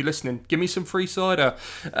 Brothers, if you're listening, give me some free cider.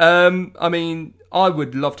 I mean, I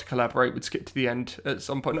would love to collaborate with Skip to the End at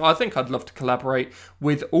some point. I think I'd love to collaborate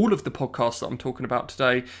with all of the podcasts that I'm talking about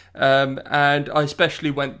today. And I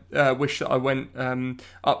especially wish that I went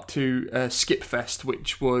up to Skipfest,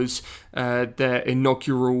 which was their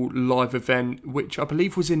inaugural live event, which I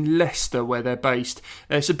believe was in Leicester, where they're based.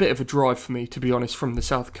 It's a bit of a drive for me, to be honest, from the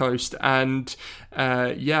South Coast. And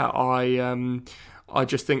I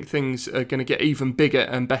just think things are going to get even bigger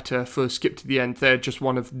and better for Skip to the End. They're just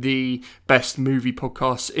one of the best movie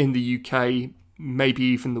podcasts in the UK, maybe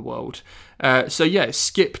even the world.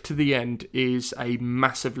 Skip to the End is a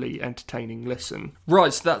massively entertaining listen.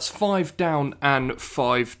 Right, so that's 5 down and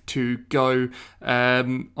 5 to go.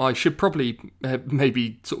 I should probably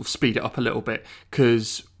maybe sort of speed it up a little bit,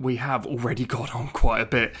 because we have already got on quite a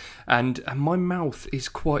bit, and my mouth is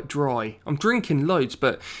quite dry. I'm drinking loads,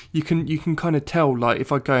 but you can kind of tell, like,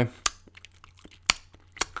 if I go,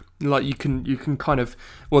 like, you can kind of,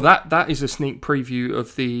 well, that is a sneak preview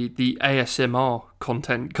of the ASMR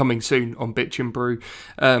content coming soon on Bitch and Brew.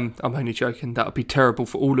 I'm only joking, that would be terrible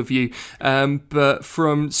for all of you. But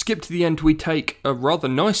from Skip to the End, we take a rather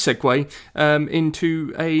nice segue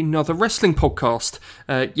into another wrestling podcast.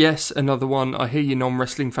 Yes, another one. I hear you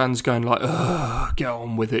non-wrestling fans going like, ugh, get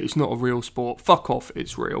on with it, it's not a real sport. Fuck off,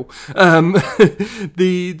 it's real.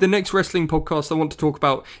 The next wrestling podcast I want to talk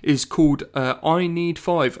about is called I Need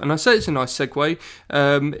 5, and I say it's a nice segue.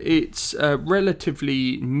 It's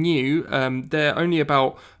relatively new. They're only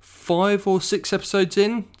about 5 or 6 episodes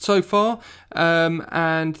in so far,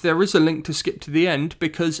 and there is a link to Skip to the End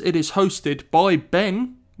because it is hosted by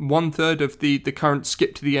Ben, 1/3 of the current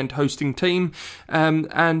Skip to the End hosting team,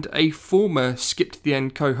 and a former Skip to the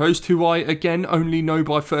End co-host who I again only know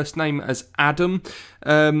by first name as Adam,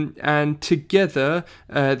 and together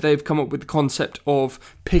they've come up with the concept of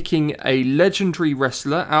picking a legendary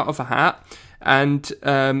wrestler out of a hat and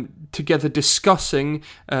together discussing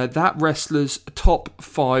that wrestler's top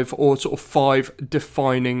 5 or sort of 5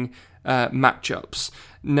 defining matchups.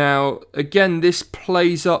 Now, again, this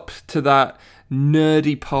plays up to that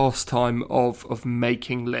nerdy pastime of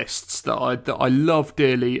making lists that I love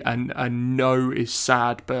dearly and know is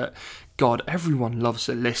sad, but God, everyone loves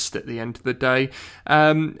a list at the end of the day.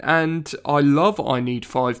 And I love I Need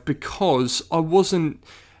 5 because I wasn't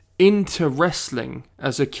into wrestling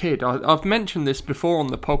as a kid. I've mentioned this before on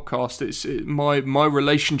the podcast. My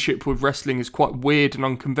relationship with wrestling is quite weird and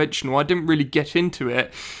unconventional. I didn't really get into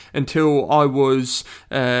it until I was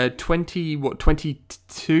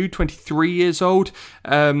 23 years old,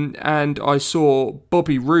 and I saw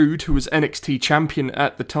Bobby Roode, who was NXT champion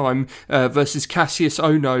at the time, versus Cassius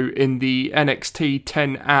Ohno in the NXT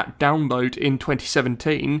 10 at Download in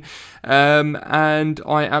 2017, and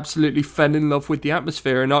I absolutely fell in love with the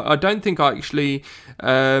atmosphere, and I don't think I actually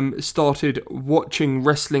started watching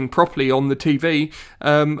wrestling properly on the TV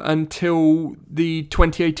until the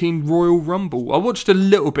 2018 Royal Rumble. I watched a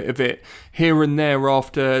little bit of it here and there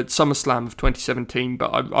after SummerSlam of 2017, but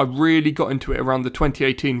I really got into it around the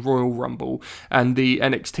 2018 Royal Rumble and the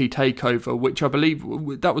NXT TakeOver, which I believe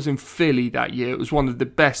that was in Philly that year. It was one of the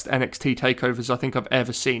best NXT TakeOvers I think I've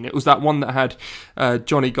ever seen. It was that one that had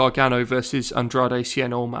Johnny Gargano versus Andrade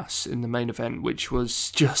Cien Almas in the main event, which was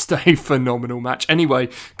just a phenomenal match. Anyway,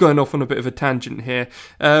 going off on a bit of a tangent here,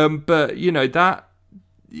 but you know that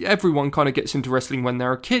everyone kind of gets into wrestling when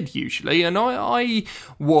they're a kid usually, and I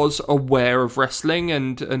was aware of wrestling,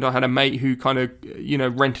 and I had a mate who kind of, you know,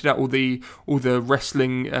 rented out all the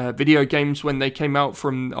wrestling video games when they came out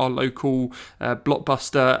from our local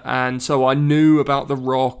Blockbuster, and so I knew about The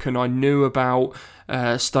Rock, and I knew about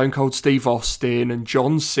Stone Cold Steve Austin and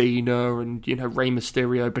John Cena and, you know, Rey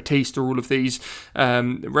Mysterio, Batista, all of these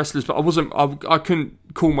wrestlers, but I couldn't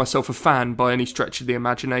call myself a fan by any stretch of the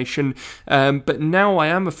imagination, but now I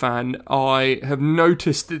am a fan. I have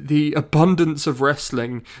noticed that the abundance of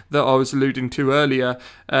wrestling that I was alluding to earlier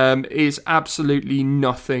is absolutely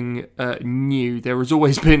nothing new. There has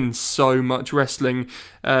always been so much wrestling,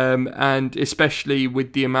 and especially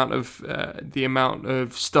with the amount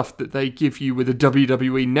of stuff that they give you with a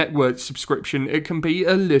WWE Network subscription, it can be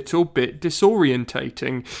a little bit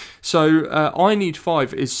disorientating. So I Need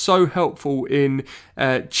 5 is so helpful in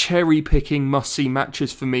cherry picking must-see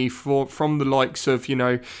matches for me from the likes of, you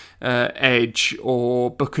know, Edge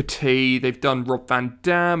or Booker T. They've done Rob Van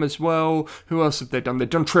Dam as well. Who else have they done? They've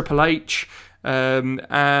done Triple H. And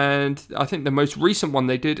I think the most recent one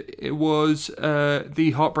they did, it was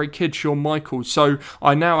the Heartbreak Kid, Shawn Michaels. So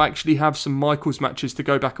I now actually have some Michaels matches to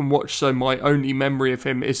go back and watch, so my only memory of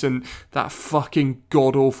him isn't that fucking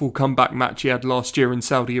god-awful comeback match he had last year in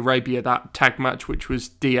Saudi Arabia, that tag match which was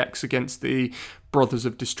DX against the Brothers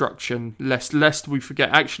of Destruction. Lest we forget,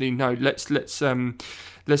 actually no, let's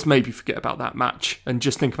maybe forget about that match and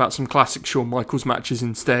just think about some classic Shawn Michaels matches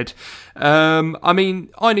instead. I mean,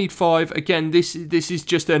 I Need 5, again, this is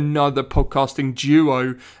just another podcasting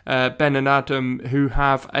duo, Ben and Adam, who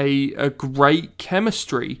have a great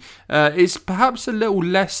chemistry. It's perhaps a little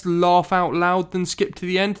less laugh out loud than Skip to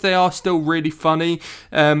the End. They are still really funny,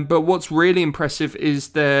 but what's really impressive is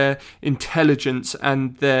their intelligence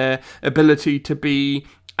and their ability to be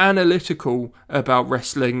analytical about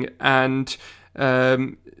wrestling, and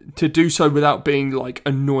to do so without being like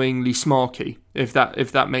annoyingly smarky, if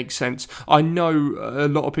that makes sense. I know a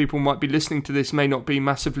lot of people might be listening to this, may not be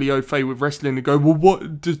massively au fait with wrestling, and go, well,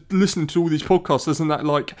 what, just listening to all these podcasts, doesn't that,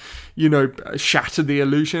 like, you know, shatter the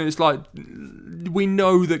illusion? It's like, we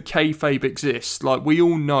know that kayfabe exists, like, we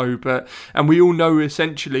all know, and we all know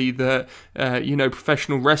essentially that you know,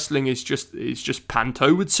 professional wrestling is just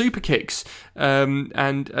panto with super kicks,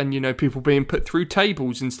 and you know, people being put through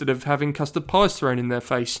tables instead of having custard pies thrown in their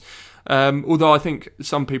face. Although I think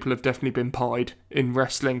some people have definitely been pied in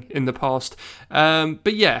wrestling in the past.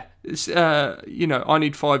 But yeah, it's, I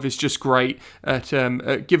Need 5 is just great at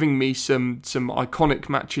giving me some iconic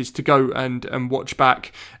matches to go and watch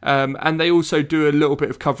back. And they also do a little bit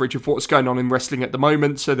of coverage of what's going on in wrestling at the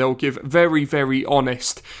moment. So they'll give very, very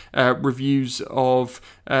honest reviews of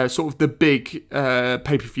sort of the big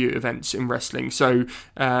pay-per-view events in wrestling. So,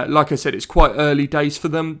 like I said, it's quite early days for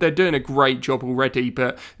them. They're doing a great job already,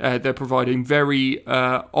 but they're providing very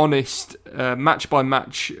honest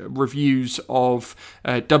match-by-match reviews of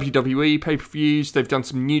WWE pay-per-views. They've done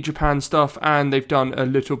some New Japan stuff, and they've done a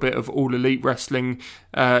little bit of All Elite Wrestling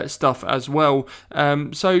stuff as well.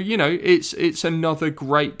 So, it's another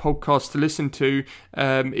great podcast to listen to,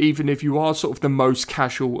 even if you are sort of the most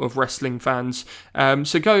casual of wrestling fans.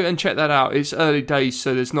 So go and check that out. It's early days,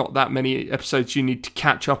 so there's not that many episodes you need to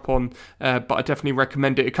catch up on, but I definitely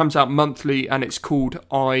recommend it. It comes out monthly, and it's called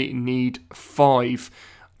I Need 5.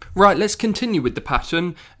 Right, let's continue with the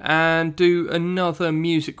pattern and do another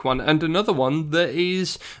music one, and another one that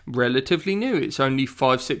is relatively new. It's only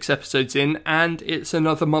 5-6 episodes in, and it's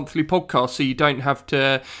another monthly podcast, so you don't have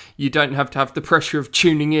to have the pressure of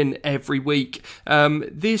tuning in every week.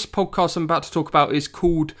 This podcast I'm about to talk about is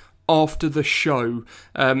called After the Show.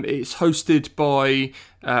 It's hosted by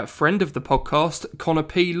a friend of the podcast, Connor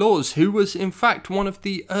P. Laws, who was in fact one of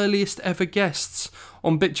the earliest ever guests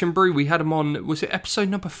on Bitch and Brew. We had him on, was it episode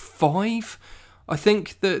number 5? I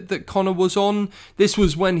think that Connor was on. This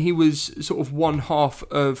was when he was sort of one half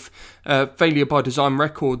of Failure by Design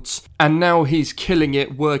Records, and now he's killing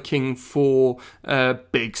it working for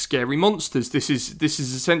Big Scary Monsters. This is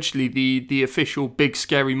essentially the official Big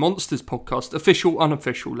Scary Monsters podcast, official,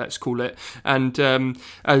 unofficial, let's call it. And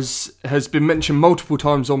as has been mentioned multiple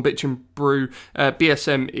times on Bitch and Brew,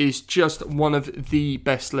 BSM is just one of the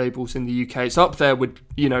best labels in the UK. It's up there with,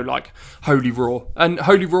 like Holy Raw, and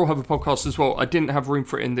Holy Raw have a podcast as well. I didn't have room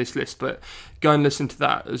for it in this list, but go and listen to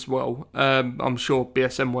that as well. I'm sure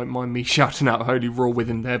BSM won't mind me shouting out Holy Raw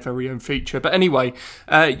within their very own feature. But anyway,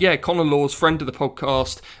 Connor Laws, friend of the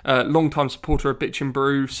podcast, long-time supporter of Bitch and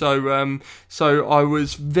Brew. So I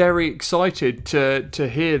was very excited to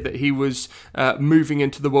hear that he was moving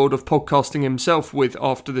into the world of podcasting himself with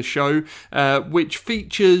After the Show, which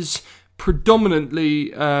features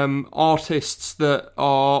predominantly artists that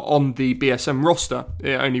are on the BSM roster.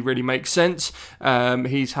 It only really makes sense.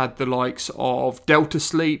 He's had the likes of Delta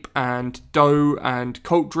Sleep and Doe and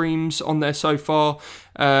Cult Dreams on there so far.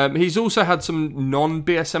 He's also had some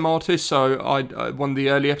non-BSM artists. So one of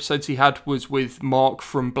the early episodes he had was with Mark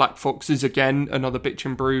from Black Foxes, again, another Bitch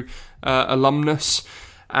and Brew alumnus.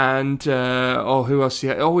 And who else he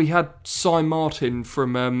had? He had Cy Martin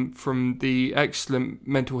from the excellent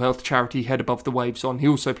mental health charity Head Above the Waves on. He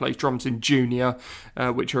also plays drums in Junior,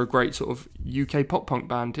 which are a great sort of UK pop punk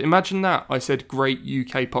band. Imagine that. I said great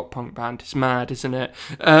UK pop punk band. It's mad, isn't it?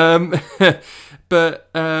 But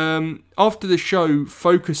After the Show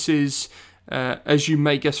focuses, as you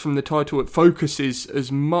may guess from the title, it focuses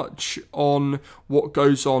as much on what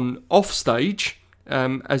goes on off stage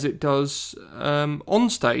as it does on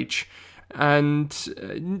stage. And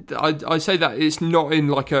I say that it's not in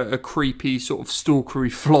like a creepy sort of stalkery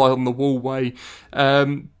fly on the wall way,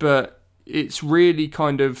 but it's really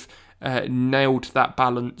kind of nailed that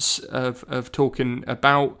balance of talking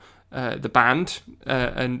about the band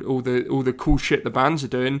and all the cool shit the bands are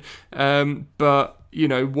doing, but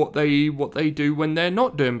what they do when they're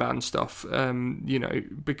not doing band stuff,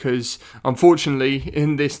 because unfortunately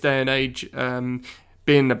in this day and age,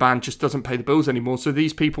 being in a band just doesn't pay the bills anymore. So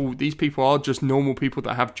these people are just normal people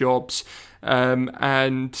that have jobs,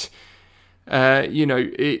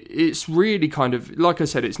 it's really kind of, like I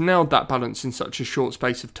said, it's nailed that balance in such a short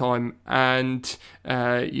space of time, and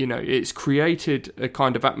it's created a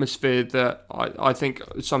kind of atmosphere that I think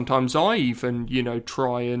sometimes I even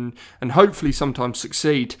try and hopefully sometimes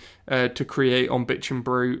succeed to create on Bitch and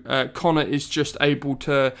Brew. Connor is just able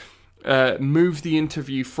to move the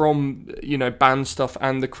interview from band stuff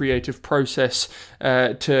and the creative process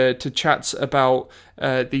to chats about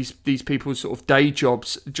these people's sort of day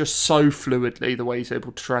jobs just so fluidly, the way he's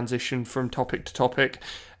able to transition from topic to topic.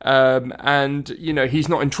 And he's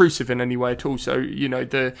not intrusive in any way at all, so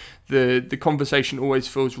the conversation always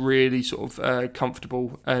feels really sort of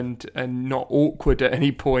comfortable and not awkward at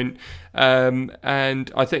any point.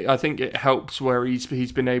 And I think it helps where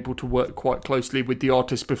he's been able to work quite closely with the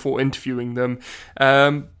artists before interviewing them.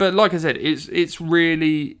 But like I said, it's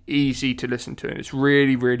really easy to listen to, and it's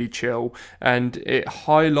really, really chill, and it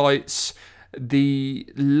highlights the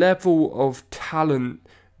level of talent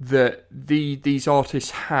that these artists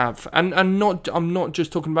have, and I'm not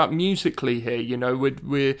just talking about musically here. You know,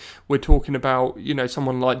 we're talking about, you know,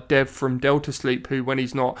 someone like Dev from Delta Sleep, who, when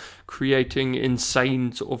he's not creating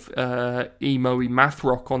insane sort of emo-y math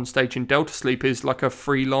rock on stage in Delta Sleep, is like a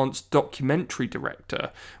freelance documentary director,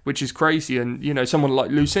 which is crazy. And, you know, someone like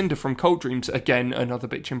Lucinda from Cold Dreams, again another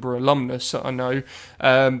Bitchin' Brew alumnus, I know,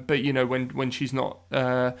 but you know, when she's not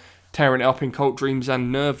tearing it up in Cult Dreams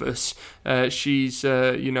and Nervous, she's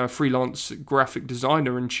you know, a freelance graphic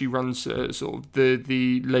designer, and she runs sort of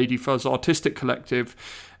the Lady Fuzz Artistic Collective.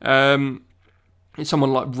 It's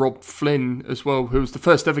someone like Rob Flynn as well, who was the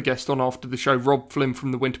first ever guest on After the Show, Rob Flynn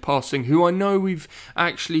from The Winter Passing, who I know we've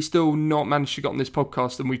actually still not managed to get on this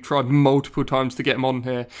podcast, and we've tried multiple times to get him on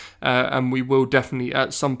here, and we will definitely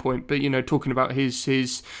at some point. But, you know, talking about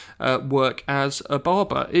his work as a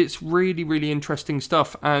barber, it's really, really interesting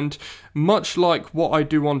stuff. And much like what I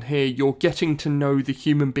do on here, you're getting to know the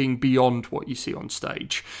human being beyond what you see on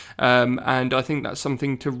stage. And I think that's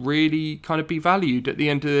something to really kind of be valued. At the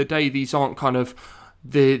end of the day, these aren't kind of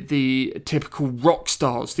the typical rock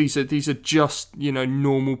stars. These are just, you know,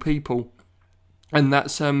 normal people, and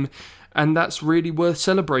that's really worth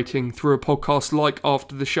celebrating through a podcast like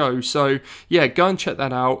After the Show. So yeah, go and check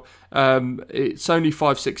that out. It's only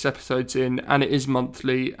 5-6 episodes in, and it is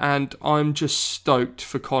monthly, and I'm just stoked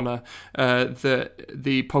for Connor that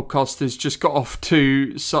the podcast has just got off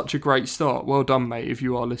to such a great start. Well done, mate, if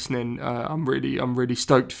you are listening. I'm really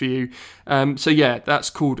stoked for you. So yeah, that's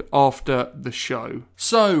called After the Show.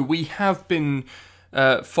 So we have been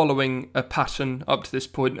following a pattern up to this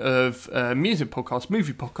point of music podcasts,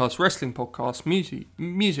 movie podcasts, wrestling podcasts,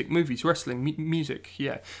 music, movies, wrestling, music.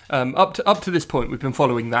 Yeah, up to this point, we've been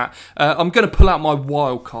following that. I'm going to pull out my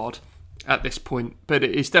wild card at this point, but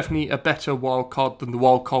it is definitely a better wild card than the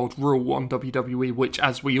wild card rule on WWE, which,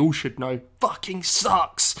 as we all should know, fucking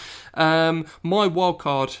sucks. My wild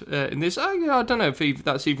card in this, I don't know if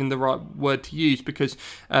that's even the right word to use, because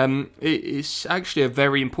it's actually a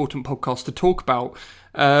very important podcast to talk about.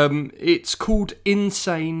 It's called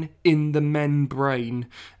Insane in the Men Brain.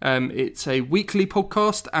 It's a weekly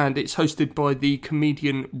podcast, and it's hosted by the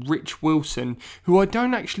comedian Rich Wilson, who I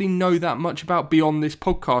don't actually know that much about beyond this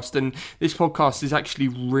podcast, and this podcast is actually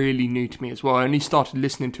really new to me as well. I only started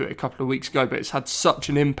listening to it a couple of weeks ago, but it's had such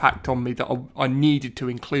an impact on me that I needed to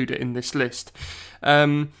include it in this list.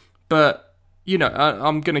 But you know,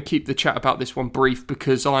 I'm going to keep the chat about this one brief,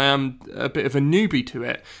 because I am a bit of a newbie to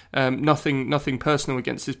it. Nothing personal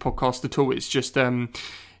against this podcast at all. It's just,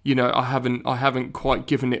 you know, I haven't quite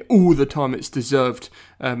given it all the time it's deserved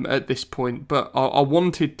at this point. But I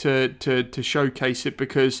wanted to showcase it,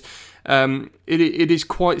 because it is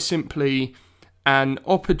quite simply an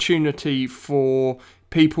opportunity for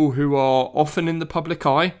people who are often in the public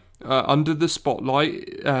eye, under the spotlight,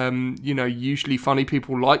 you know, usually funny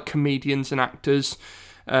people like comedians and actors,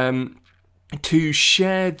 to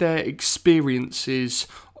share their experiences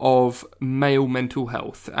of male mental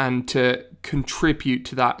health, and to contribute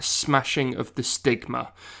to that smashing of the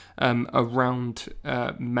stigma around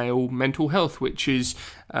male mental health, which is,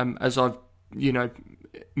 as I've, you know,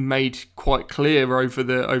 made quite clear over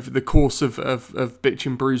the course of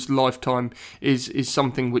Bitchin' Brew's lifetime, is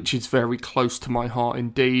something which is very close to my heart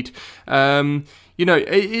indeed. You know,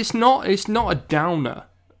 it's not a downer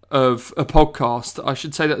of a podcast, I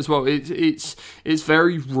should say that as well. It's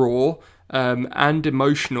very raw and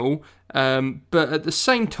emotional, but at the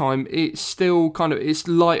same time, it's still it's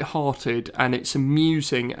light-hearted, and it's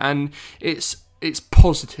amusing, and it's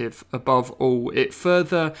positive above all. It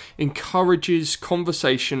further encourages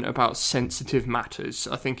conversation about sensitive matters,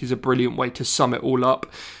 I think, is a brilliant way to sum it all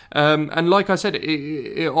up. And like I said,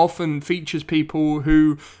 it often features people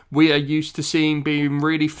who we are used to seeing being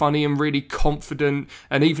really funny and really confident,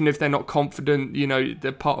 and even if they're not confident, you know,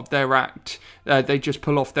 they're part of their act. They just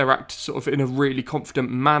pull off their act sort of in a really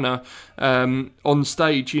confident manner on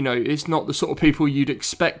stage. You know, it's not the sort of people you'd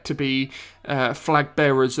expect to be flag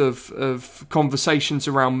bearers of conversations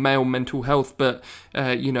around male mental health, but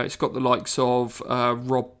you know, it's got the likes of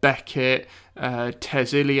Rob Beckett,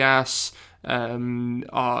 Tez Ilyas,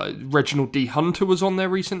 Reginald D. Hunter was on there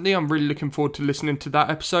recently. I'm really looking forward to listening to that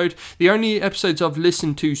episode. The only episodes I've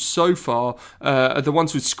listened to so far are the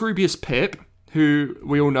ones with Scroobius Pip, who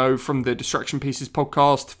we all know from the Distraction Pieces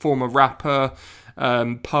podcast, former rapper,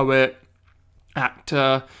 poet,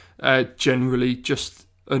 actor, generally just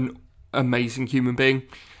an amazing human being,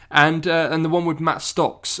 and the one with Matt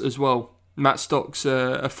Stocks as well. Matt Stocks,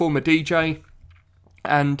 a former DJ,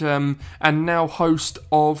 and now host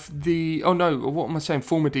of the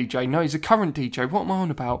former DJ. No, he's a current DJ. What am I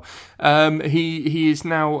on about? He is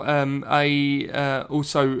now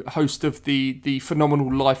also host of the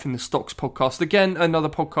Phenomenal Life in the Stocks podcast. Again, another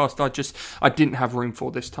podcast I didn't have room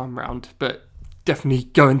for this time round, but definitely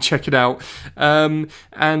go and check it out.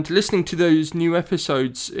 And listening to those new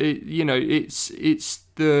episodes, it's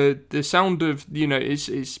the sound of,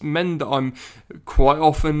 it's men that I'm quite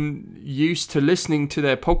often used to listening to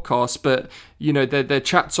their podcasts, but their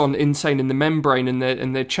chats on Insane in the Membrane and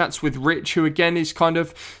their chats with Rich, who again is kind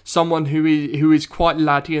of someone who is quite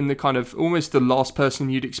laddie and the kind of almost the last person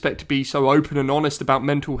you'd expect to be so open and honest about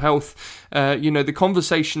mental health. The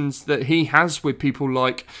conversations that he has with people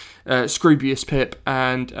like Scroobius Pip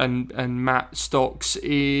and Matt Stocks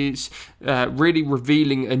is really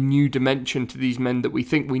revealing a new dimension to these men that we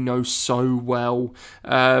think we know so well.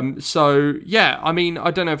 So yeah, I mean,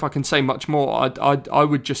 I don't know if I can say much more. I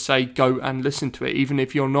would just say go and listen to it, even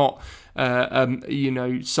if you're not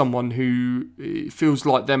someone who feels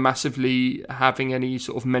like they're massively having any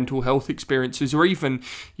sort of mental health experiences, or even,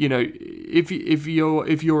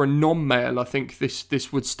 if you're a non-male, I think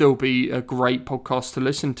this would still be a great podcast to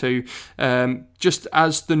listen to. Just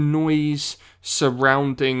as the noise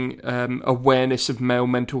surrounding awareness of male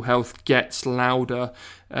mental health gets louder,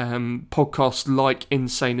 podcasts like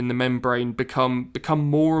Insane in the Membrane become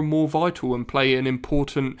more and more vital and play an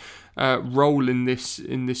important role in this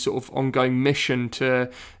sort of ongoing mission to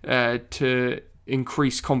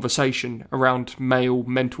increase conversation around male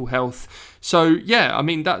mental health. So yeah, I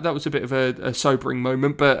mean that was a bit of a sobering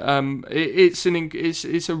moment, but it's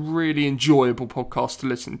a really enjoyable podcast to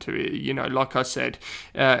listen to. Like I said,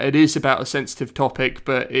 it is about a sensitive topic,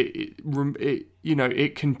 but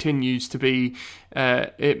it continues to be,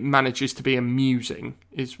 it manages to be amusing,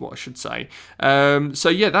 is what I should say. So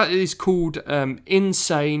yeah, that is called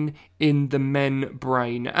Insane in the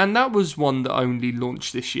Membrane, and that was one that only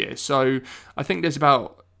launched this year. So I think there's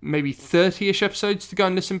about maybe 30-ish episodes to go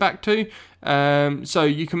and listen back to. So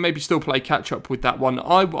you can maybe still play catch up with that one.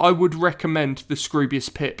 I would recommend the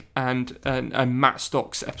Scroobius Pip and Matt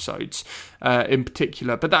Stocks episodes in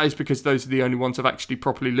particular, but that is because those are the only ones I've actually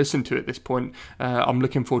properly listened to at this point. I'm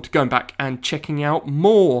looking forward to going back and checking out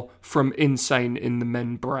more from Insane in the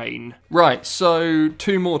Membrane. Right, so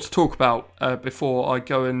 2 more to talk about before I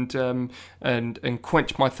go and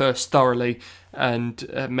quench my thirst thoroughly and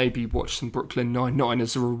maybe watch some Brooklyn Nine-Nine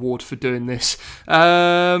as a reward for doing this.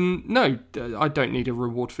 No, I don't need a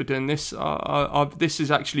reward for doing this. This has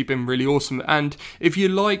actually been really awesome. And if you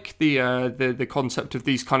like the concept of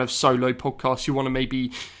these kind of solo podcasts, you want to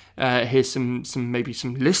maybe hear some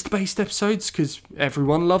list-based episodes, because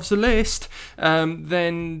everyone loves a list,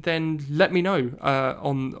 then let me know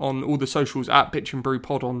on all the socials at Bitch and Brew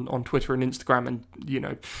Pod on Twitter and Instagram, and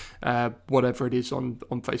whatever it is on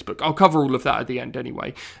Facebook. I'll cover all of that at the end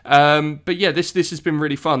anyway. But yeah, this has been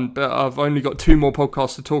really fun, but I've only got 2 more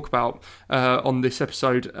podcasts to talk about on this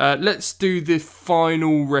episode. Let's do the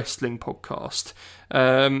final wrestling podcast.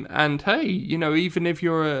 And hey, even if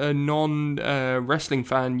you're a non-wrestling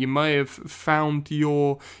fan, you may have found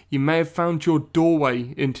your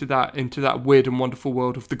doorway into that weird and wonderful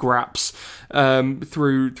world of the Graps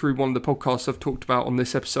through one of the podcasts I've talked about on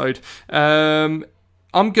this episode.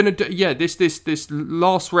 I'm gonna do this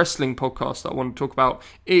last wrestling podcast that I want to talk about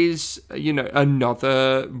is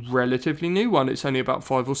another relatively new one. It's only about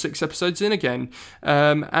 5 or 6 episodes in again,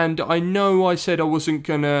 and I know I said I wasn't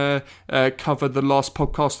gonna cover the last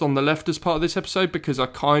podcast on the left as part of this episode, because I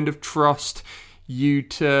kind of trust you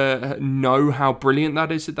to know how brilliant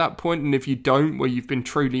that is at that point, and if you don't, well, you've been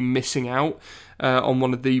truly missing out on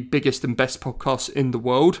one of the biggest and best podcasts in the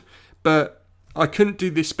world. But I couldn't do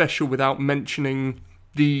this special without mentioning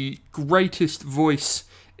the greatest voice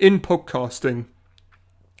in podcasting,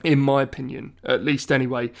 in my opinion, at least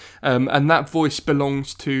anyway, and that voice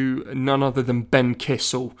belongs to none other than Ben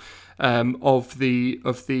Kissel, of the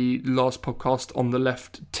last podcast on the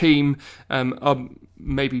left team.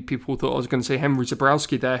 Maybe people thought I was going to say Henry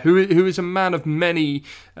Zabrowski there, who is a man of many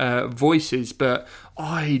voices, but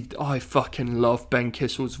I fucking love Ben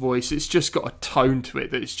Kissel's voice. It's just got a tone to it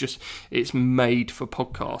that it's made for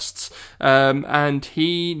podcasts. And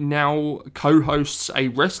he now co-hosts a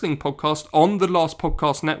wrestling podcast on the Last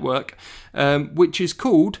Podcast Network, which is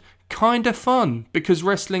called Kinda Fun, because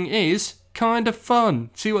wrestling is kind of fun.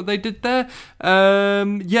 See what they did there?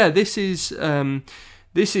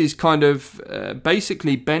 This is kind of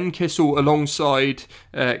basically Ben Kissel alongside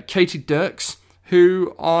Katie Dirks,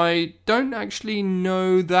 who I don't actually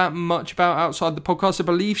know that much about outside the podcast. I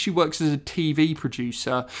believe she works as a TV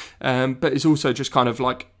producer, but is also just kind of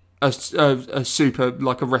like a super,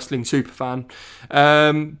 like a wrestling super fan.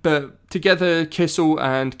 But together, Kissel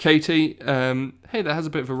and Katie, hey, that has a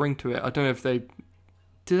bit of a ring to it. I don't know if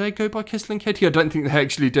do they go by Kissel and Katie? I don't think they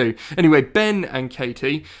actually do. Anyway, Ben and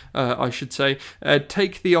Katie, I should say,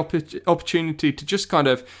 take the opportunity to just kind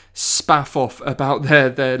of spaff off about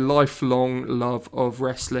their lifelong love of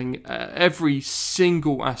wrestling, every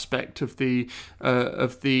single aspect of the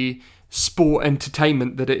sport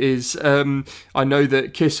entertainment that it is. I know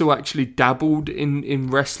that Kissel actually dabbled in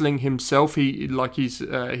wrestling himself. He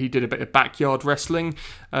did a bit of backyard wrestling,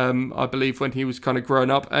 I believe, when he was kind of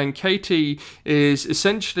growing up. And Katie is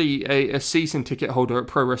essentially a season ticket holder at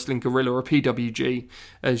Pro Wrestling Guerrilla, or PWG,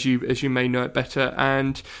 as you may know it better.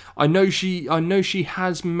 And I know she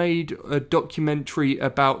has made a documentary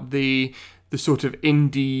about the sort of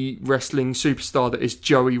indie wrestling superstar that is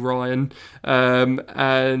Joey Ryan,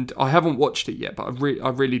 and I haven't watched it yet, but I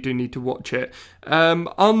really do need to watch it.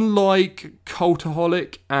 Unlike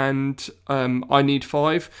Cultaholic and I Need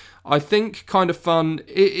Five, I think Kind of Fun,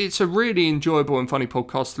 it's a really enjoyable and funny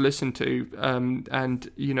podcast to listen to,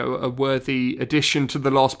 and a worthy addition to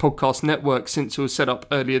the Last Podcast Network since it was set up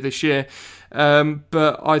earlier this year.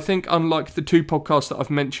 But I think, unlike the two podcasts that I've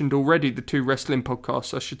mentioned already, the two wrestling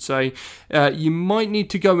podcasts, I should say, you might need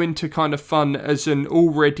to go into Kind of Fun as an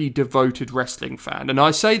already devoted wrestling fan. And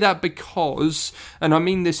I say that because, and I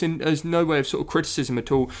mean this as no way of sort of criticism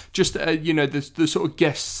at all, just, the sort of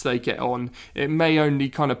guests they get on, it may only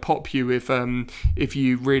kind of pop you if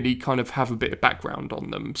you really kind of have a bit of background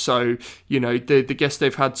on them. So, the guests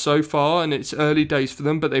they've had so far, and it's early days for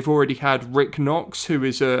them, but they've already had Rick Knox, who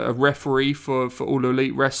is a referee for All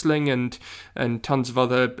Elite Wrestling and tons of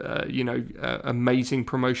other amazing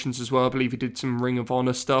promotions as well. I believe he did some Ring of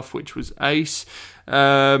Honor stuff, which was ace,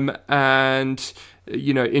 and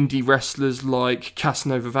indie wrestlers like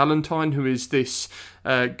Casanova Valentine, who is this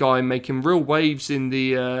guy making real waves in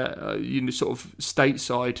the sort of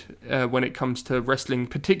stateside when it comes to wrestling,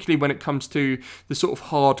 particularly when it comes to the sort of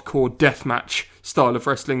hardcore deathmatch style of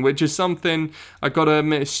wrestling, which is something I gotta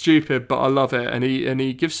admit is stupid, but I love it. And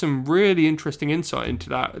he gives some really interesting insight into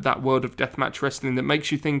that world of deathmatch wrestling that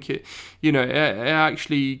makes you think it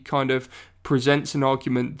actually kind of presents an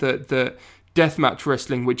argument that deathmatch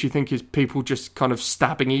wrestling, which you think is people just kind of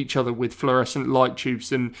stabbing each other with fluorescent light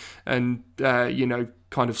tubes and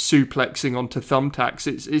kind of suplexing onto thumbtacks.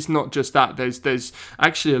 It's not just that. There's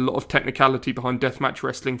actually a lot of technicality behind deathmatch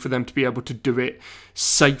wrestling for them to be able to do it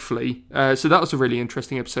safely. So that was a really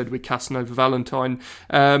interesting episode with Casanova Valentine.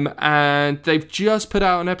 And they've just put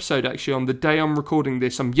out an episode actually on the day I'm recording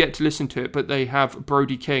this. I'm yet to listen to it, but they have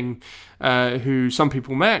Brody King, who some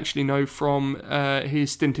people may actually know from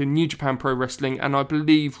his stint in New Japan Pro Wrestling and I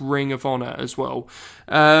believe Ring of Honor as well.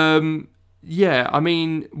 Yeah, I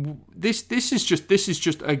mean, this is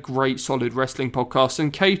just a great, solid wrestling podcast.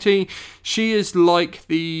 And Katie, she is like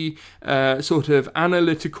the sort of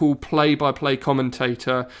analytical play-by-play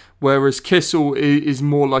commentator, whereas Kissel is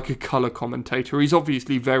more like a colour commentator. He's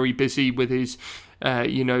obviously very busy with his,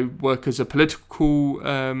 work as a political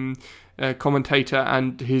commentator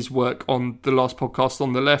and his work on the Last Podcast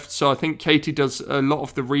on the Left. So I think Katie does a lot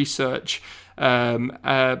of the research.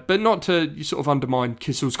 But not to sort of undermine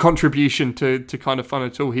Kissel's contribution to Kind of Fun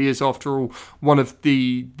at all. He is, after all, one of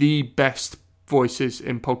the best voices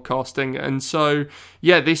in podcasting, and so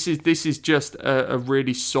yeah, this is just a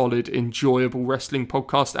really solid, enjoyable wrestling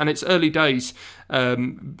podcast, and it's early days,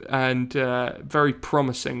 and very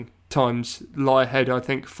promising times lie ahead, I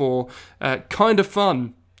think, for Kind of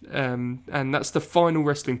Fun. And that's the final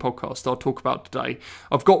wrestling podcast I'll talk about today.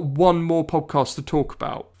 I've got one more podcast to talk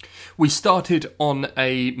about. We started on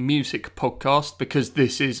a music podcast because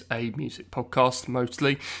this is a music podcast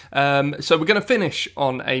mostly. So we're going to finish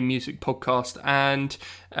on a music podcast, and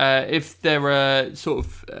if there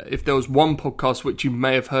was one podcast which you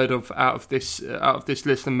may have heard of out of this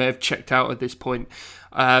list and may have checked out at this point,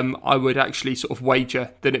 I would actually sort of wager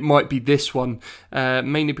that it might be this one,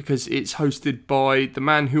 mainly because it's hosted by the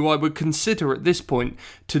man who I would consider at this point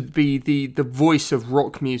to be the voice of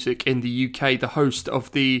rock music in the UK, the host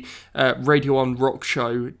of the Radio 1 rock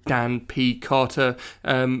show, Dan P. Carter.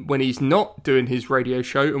 When he's not doing his radio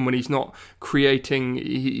show and when he's not creating,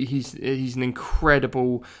 he's an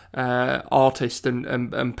incredible artist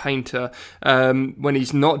and painter. When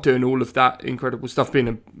he's not doing all of that incredible stuff, being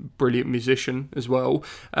a brilliant musician as well,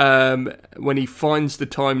 when he finds the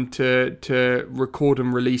time to record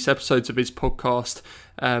and release episodes of his podcast,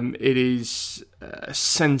 It is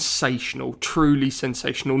sensational, truly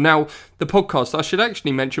sensational. Now, the podcast, I should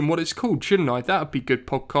actually mention what it's called, shouldn't I? That would be good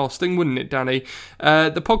podcasting, wouldn't it, Danny?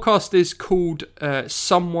 The podcast is called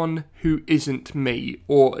Someone Who Isn't Me,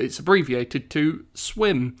 or it's abbreviated to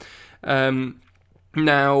SWIM.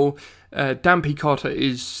 Now, Dan P. Carter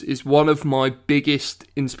is one of my biggest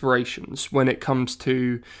inspirations when it comes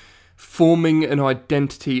to forming an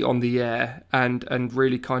identity on the air and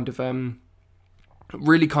really kind of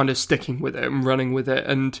sticking with it and running with it.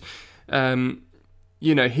 And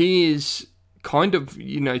he is kind of,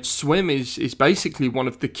 SWIM is basically one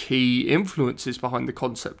of the key influences behind the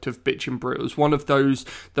concept of Bitch and Brew. It was one of those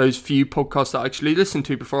few podcasts that I actually listened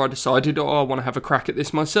to before I decided, I want to have a crack at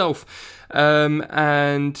this myself. The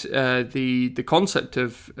concept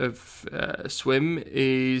of SWIM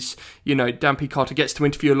is, Dan P. Carter gets to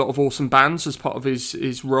interview a lot of awesome bands as part of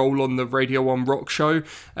his role on the Radio 1 Rock Show.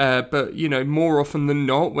 But more often than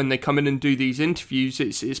not, when they come in and do these interviews,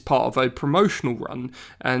 it's part of a promotional run.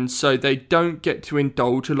 And so they don't get to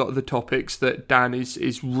indulge a lot of the topics that Dan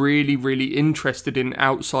is really, really interested in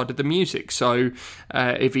outside of the music. So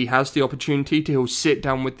if he has the opportunity he'll sit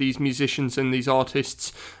down with these musicians and these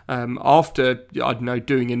artists after, I don't know,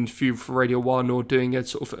 doing an interview for Radio 1 or doing a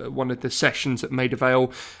sort of one of the sessions at Maida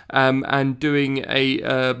Vale, and doing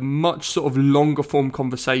a much sort of longer form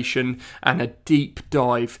conversation and a deep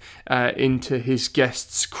dive into his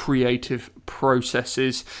guests' creative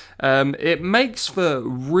processes. It makes for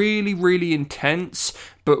really, really intense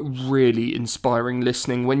but really inspiring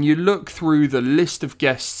listening when you look through the list of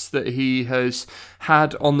guests that he has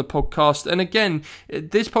had on the podcast. And again,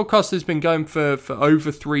 this podcast has been going for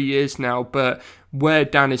over 3 years now, but where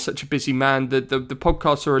Dan is such a busy man, the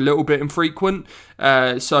podcasts are a little bit infrequent.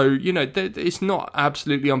 So, it's not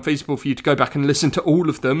absolutely unfeasible for you to go back and listen to all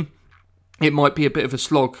of them. It might be a bit of a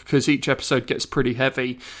slog because each episode gets pretty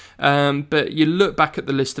heavy. But you look back at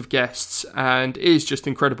the list of guests and it is just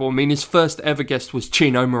incredible. I mean, his first ever guest was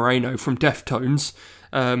Chino Moreno from Deftones.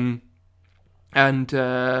 I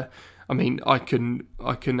mean, I can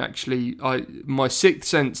actually, my sixth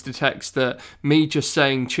sense detects that me just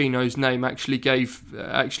saying Chino's name actually gave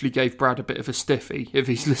Brad a bit of a stiffy if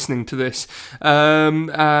he's listening to this.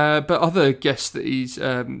 But other guests that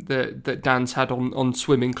that Dan's had on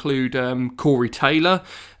SWIM include Corey Taylor,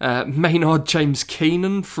 Maynard James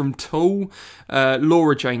Keenan from Tool,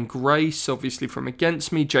 Laura Jane Grace, obviously from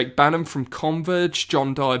Against Me, Jake Bannon from Converge,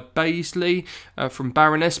 John Dyer Baisley from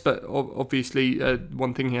Baroness, but obviously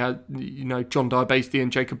one thing he had, John Dyer Baisley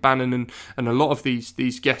and Jacob Bannon and a lot of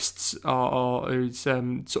these guests are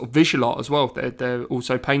sort of visual art as well. They're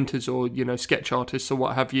also painters or sketch artists or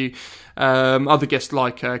what have you. Other guests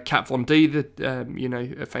like Kat Von D,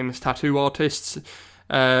 a famous tattoo artist,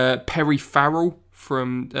 Perry Farrell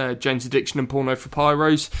from Jane's Addiction and Porno for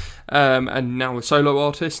Pyros, and now a solo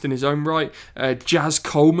artist in his own right. Jazz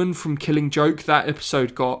Coleman from Killing Joke. That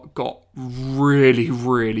episode got really,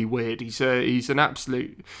 really weird. He's an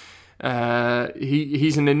absolute.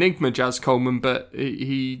 He's an enigma, Jazz Coleman, but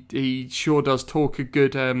he sure does talk a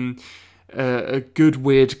good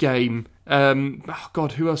weird game.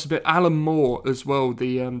 Who else a bit? Alan Moore as well,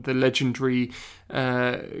 the legendary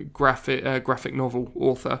graphic novel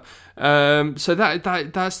author. So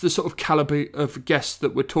that's the sort of caliber of guests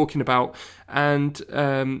that we're talking about. And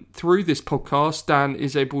through this podcast, Dan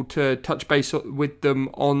is able to touch base with them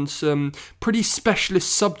on some pretty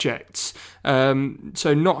specialist subjects.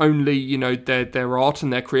 So not only their art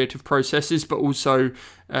and their creative processes, but also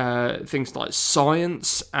things like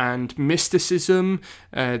science and mysticism,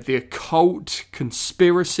 the occult,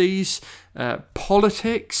 conspiracies,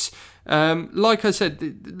 politics. Like I said,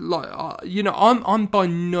 I'm by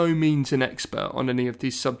no means an expert on any of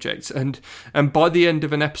these subjects, and by the end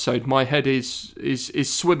of an episode, my head is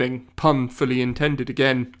swimming, pun fully intended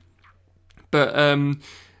again. But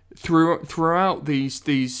throughout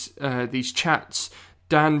these chats,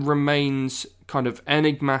 Dan remains kind of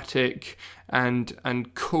enigmatic and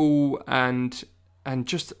cool and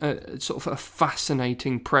just sort of a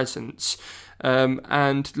fascinating presence.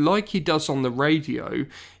 And like he does on the radio,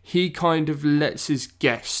 he kind of lets his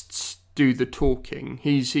guests do the talking.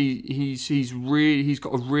 He's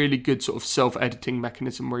got a really good sort of self-editing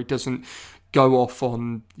mechanism where he doesn't go off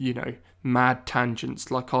on, mad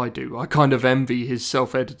tangents like I do. I kind of envy his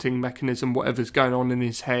self-editing mechanism, whatever's going on in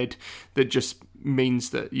his head, that just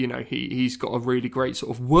means that, he's got a really great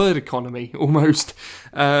sort of word economy almost.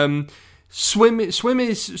 Swim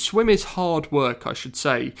is hard work, I should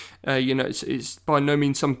say. It's by no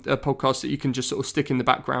means a podcast that you can just sort of stick in the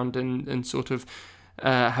background and sort of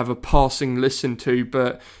have a passing listen to.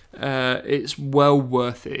 But it's well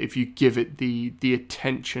worth it if you give it the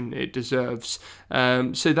attention it deserves.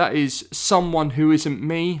 So that is Someone Who Isn't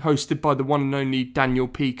Me, hosted by the one and only Daniel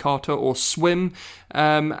P. Carter, or Swim.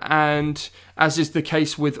 And as is the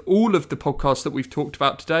case with all of the podcasts that we've talked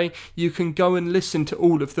about today, you can go and listen to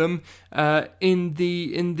all of them in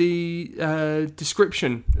the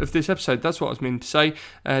description of this episode. That's what I was meaning to say.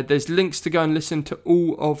 There's links to go and listen to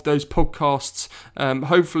all of those podcasts.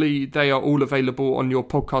 Hopefully they are all available on your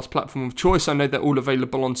podcast platform of choice. I know they're all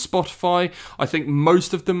available on Spotify. I think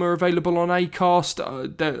most of them are available on Acast.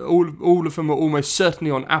 All of them are almost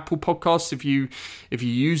certainly on Apple Podcasts. If you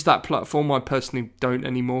use that platform, I personally don't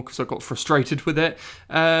anymore because I got frustrated with it.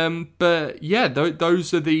 But yeah,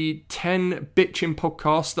 those are the 10 bitchin'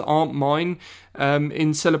 podcasts that aren't mine,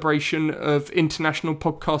 in celebration of International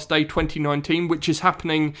Podcast Day 2019, which is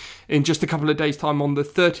happening in just a couple of days' time on the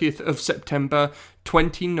 30th of September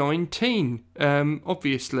 2019.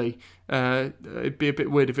 Obviously, it'd be a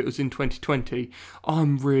bit weird if it was in 2020.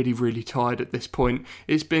 I'm really, really tired at this point.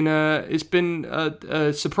 It's been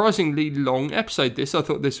a surprisingly long episode. I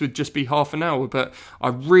thought this would just be half an hour, but I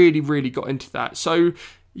really, really got into that. So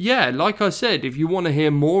yeah, like I said, if you want to hear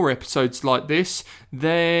more episodes like this,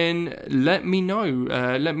 then let me know.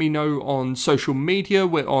 Let me know on social media.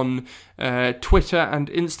 We're on Twitter and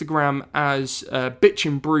Instagram as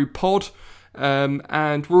Bitchin' Brew Pod.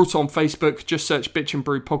 And we're also on Facebook. Just search Bitchin'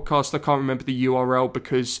 Brew Podcast. I can't remember the URL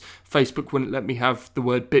because Facebook wouldn't let me have the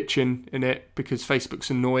word bitchin' in it because Facebook's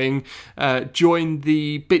annoying. Join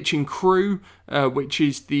the Bitchin' Crew, which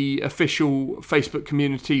is the official Facebook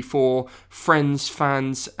community for friends,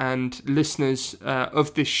 fans and listeners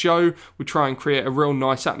of this show. We try and create a real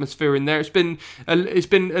nice atmosphere in there. It's been a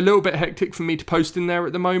little bit hectic for me to post in there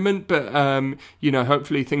at the moment, but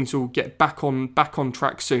hopefully things will get back on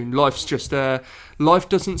track soon. Life's just life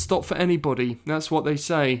doesn't stop for anybody. That's what they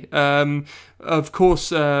say. Of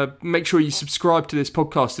course, make sure you subscribe to this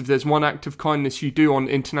podcast. If there's one act of kindness you do on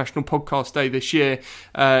International Podcast Day this year,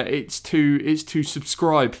 it's to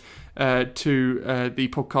subscribe to the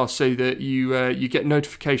podcast so that you get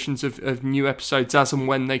notifications of new episodes as and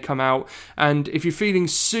when they come out. And if you're feeling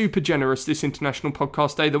super generous this International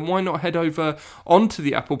Podcast Day, then why not head over onto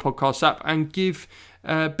the Apple Podcast app and give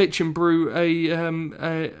Bitchin' Brew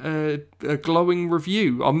a glowing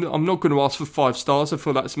review. I'm not going to ask for 5 stars. I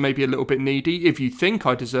feel that's maybe a little bit needy. If you think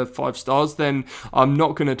I deserve 5 stars, then I'm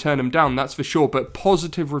not going to turn them down, that's for sure. But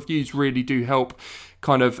positive reviews really do help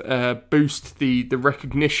kind of boost the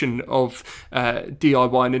recognition of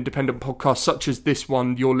DIY and independent podcasts such as this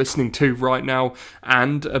one you're listening to right now,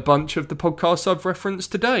 and a bunch of the podcasts I've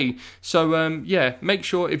referenced today. So make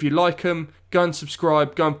sure if you like them, go and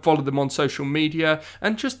subscribe, go and follow them on social media,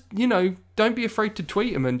 and just, don't be afraid to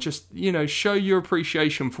tweet them and just, show your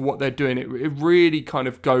appreciation for what they're doing. It really kind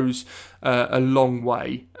of goes a long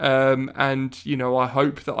way. And, I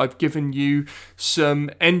hope that I've given you some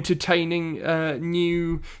entertaining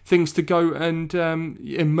new things to go and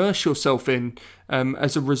immerse yourself in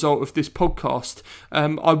as a result of this podcast.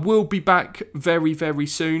 I will be back very, very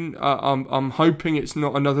soon. I'm hoping it's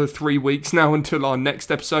not another 3 weeks now until our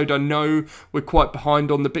next episode. I know we're quite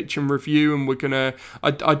behind on the Bitchin' Review, and we're gonna,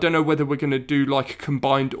 I don't know whether we're gonna do like a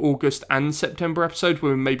combined August and September episode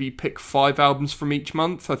where we maybe pick 5 albums from each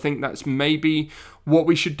month. I think that's maybe what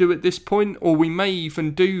we should do at this point, or we may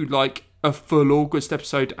even do like a full August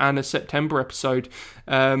episode and a September episode.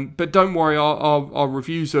 But don't worry, our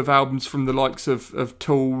reviews of albums from the likes of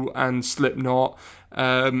Tool and Slipknot,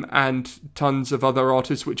 and tons of other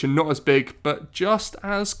artists which are not as big but just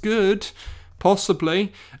as good,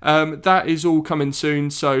 possibly, that is all coming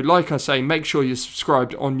soon. So like I say, make sure you're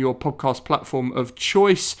subscribed on your podcast platform of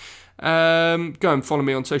choice. Go and follow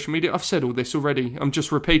me on social media. I've said all this already. I'm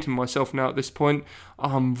just repeating myself now at this point.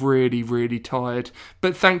 I'm really, really tired.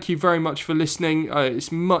 But thank you very much for listening.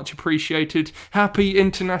 It's much appreciated. Happy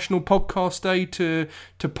International Podcast Day to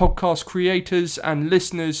podcast creators and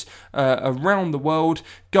listeners around the world.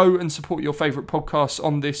 Go and support your favourite podcasts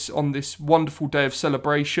on this wonderful day of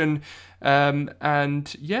celebration.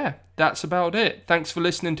 And yeah, that's about it. Thanks for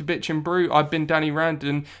listening to Bitchin' Brew. I've been Danny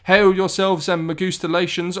Randon. Hail yourselves and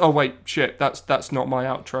magustalations. Oh wait, shit, that's not my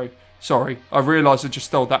outro. Sorry, I realised I just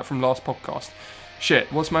stole that from last podcast.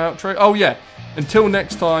 Shit, what's my outro? Oh yeah, until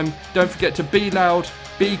next time, don't forget to be loud,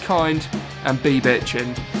 be kind, and be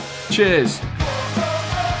bitchin'. Cheers.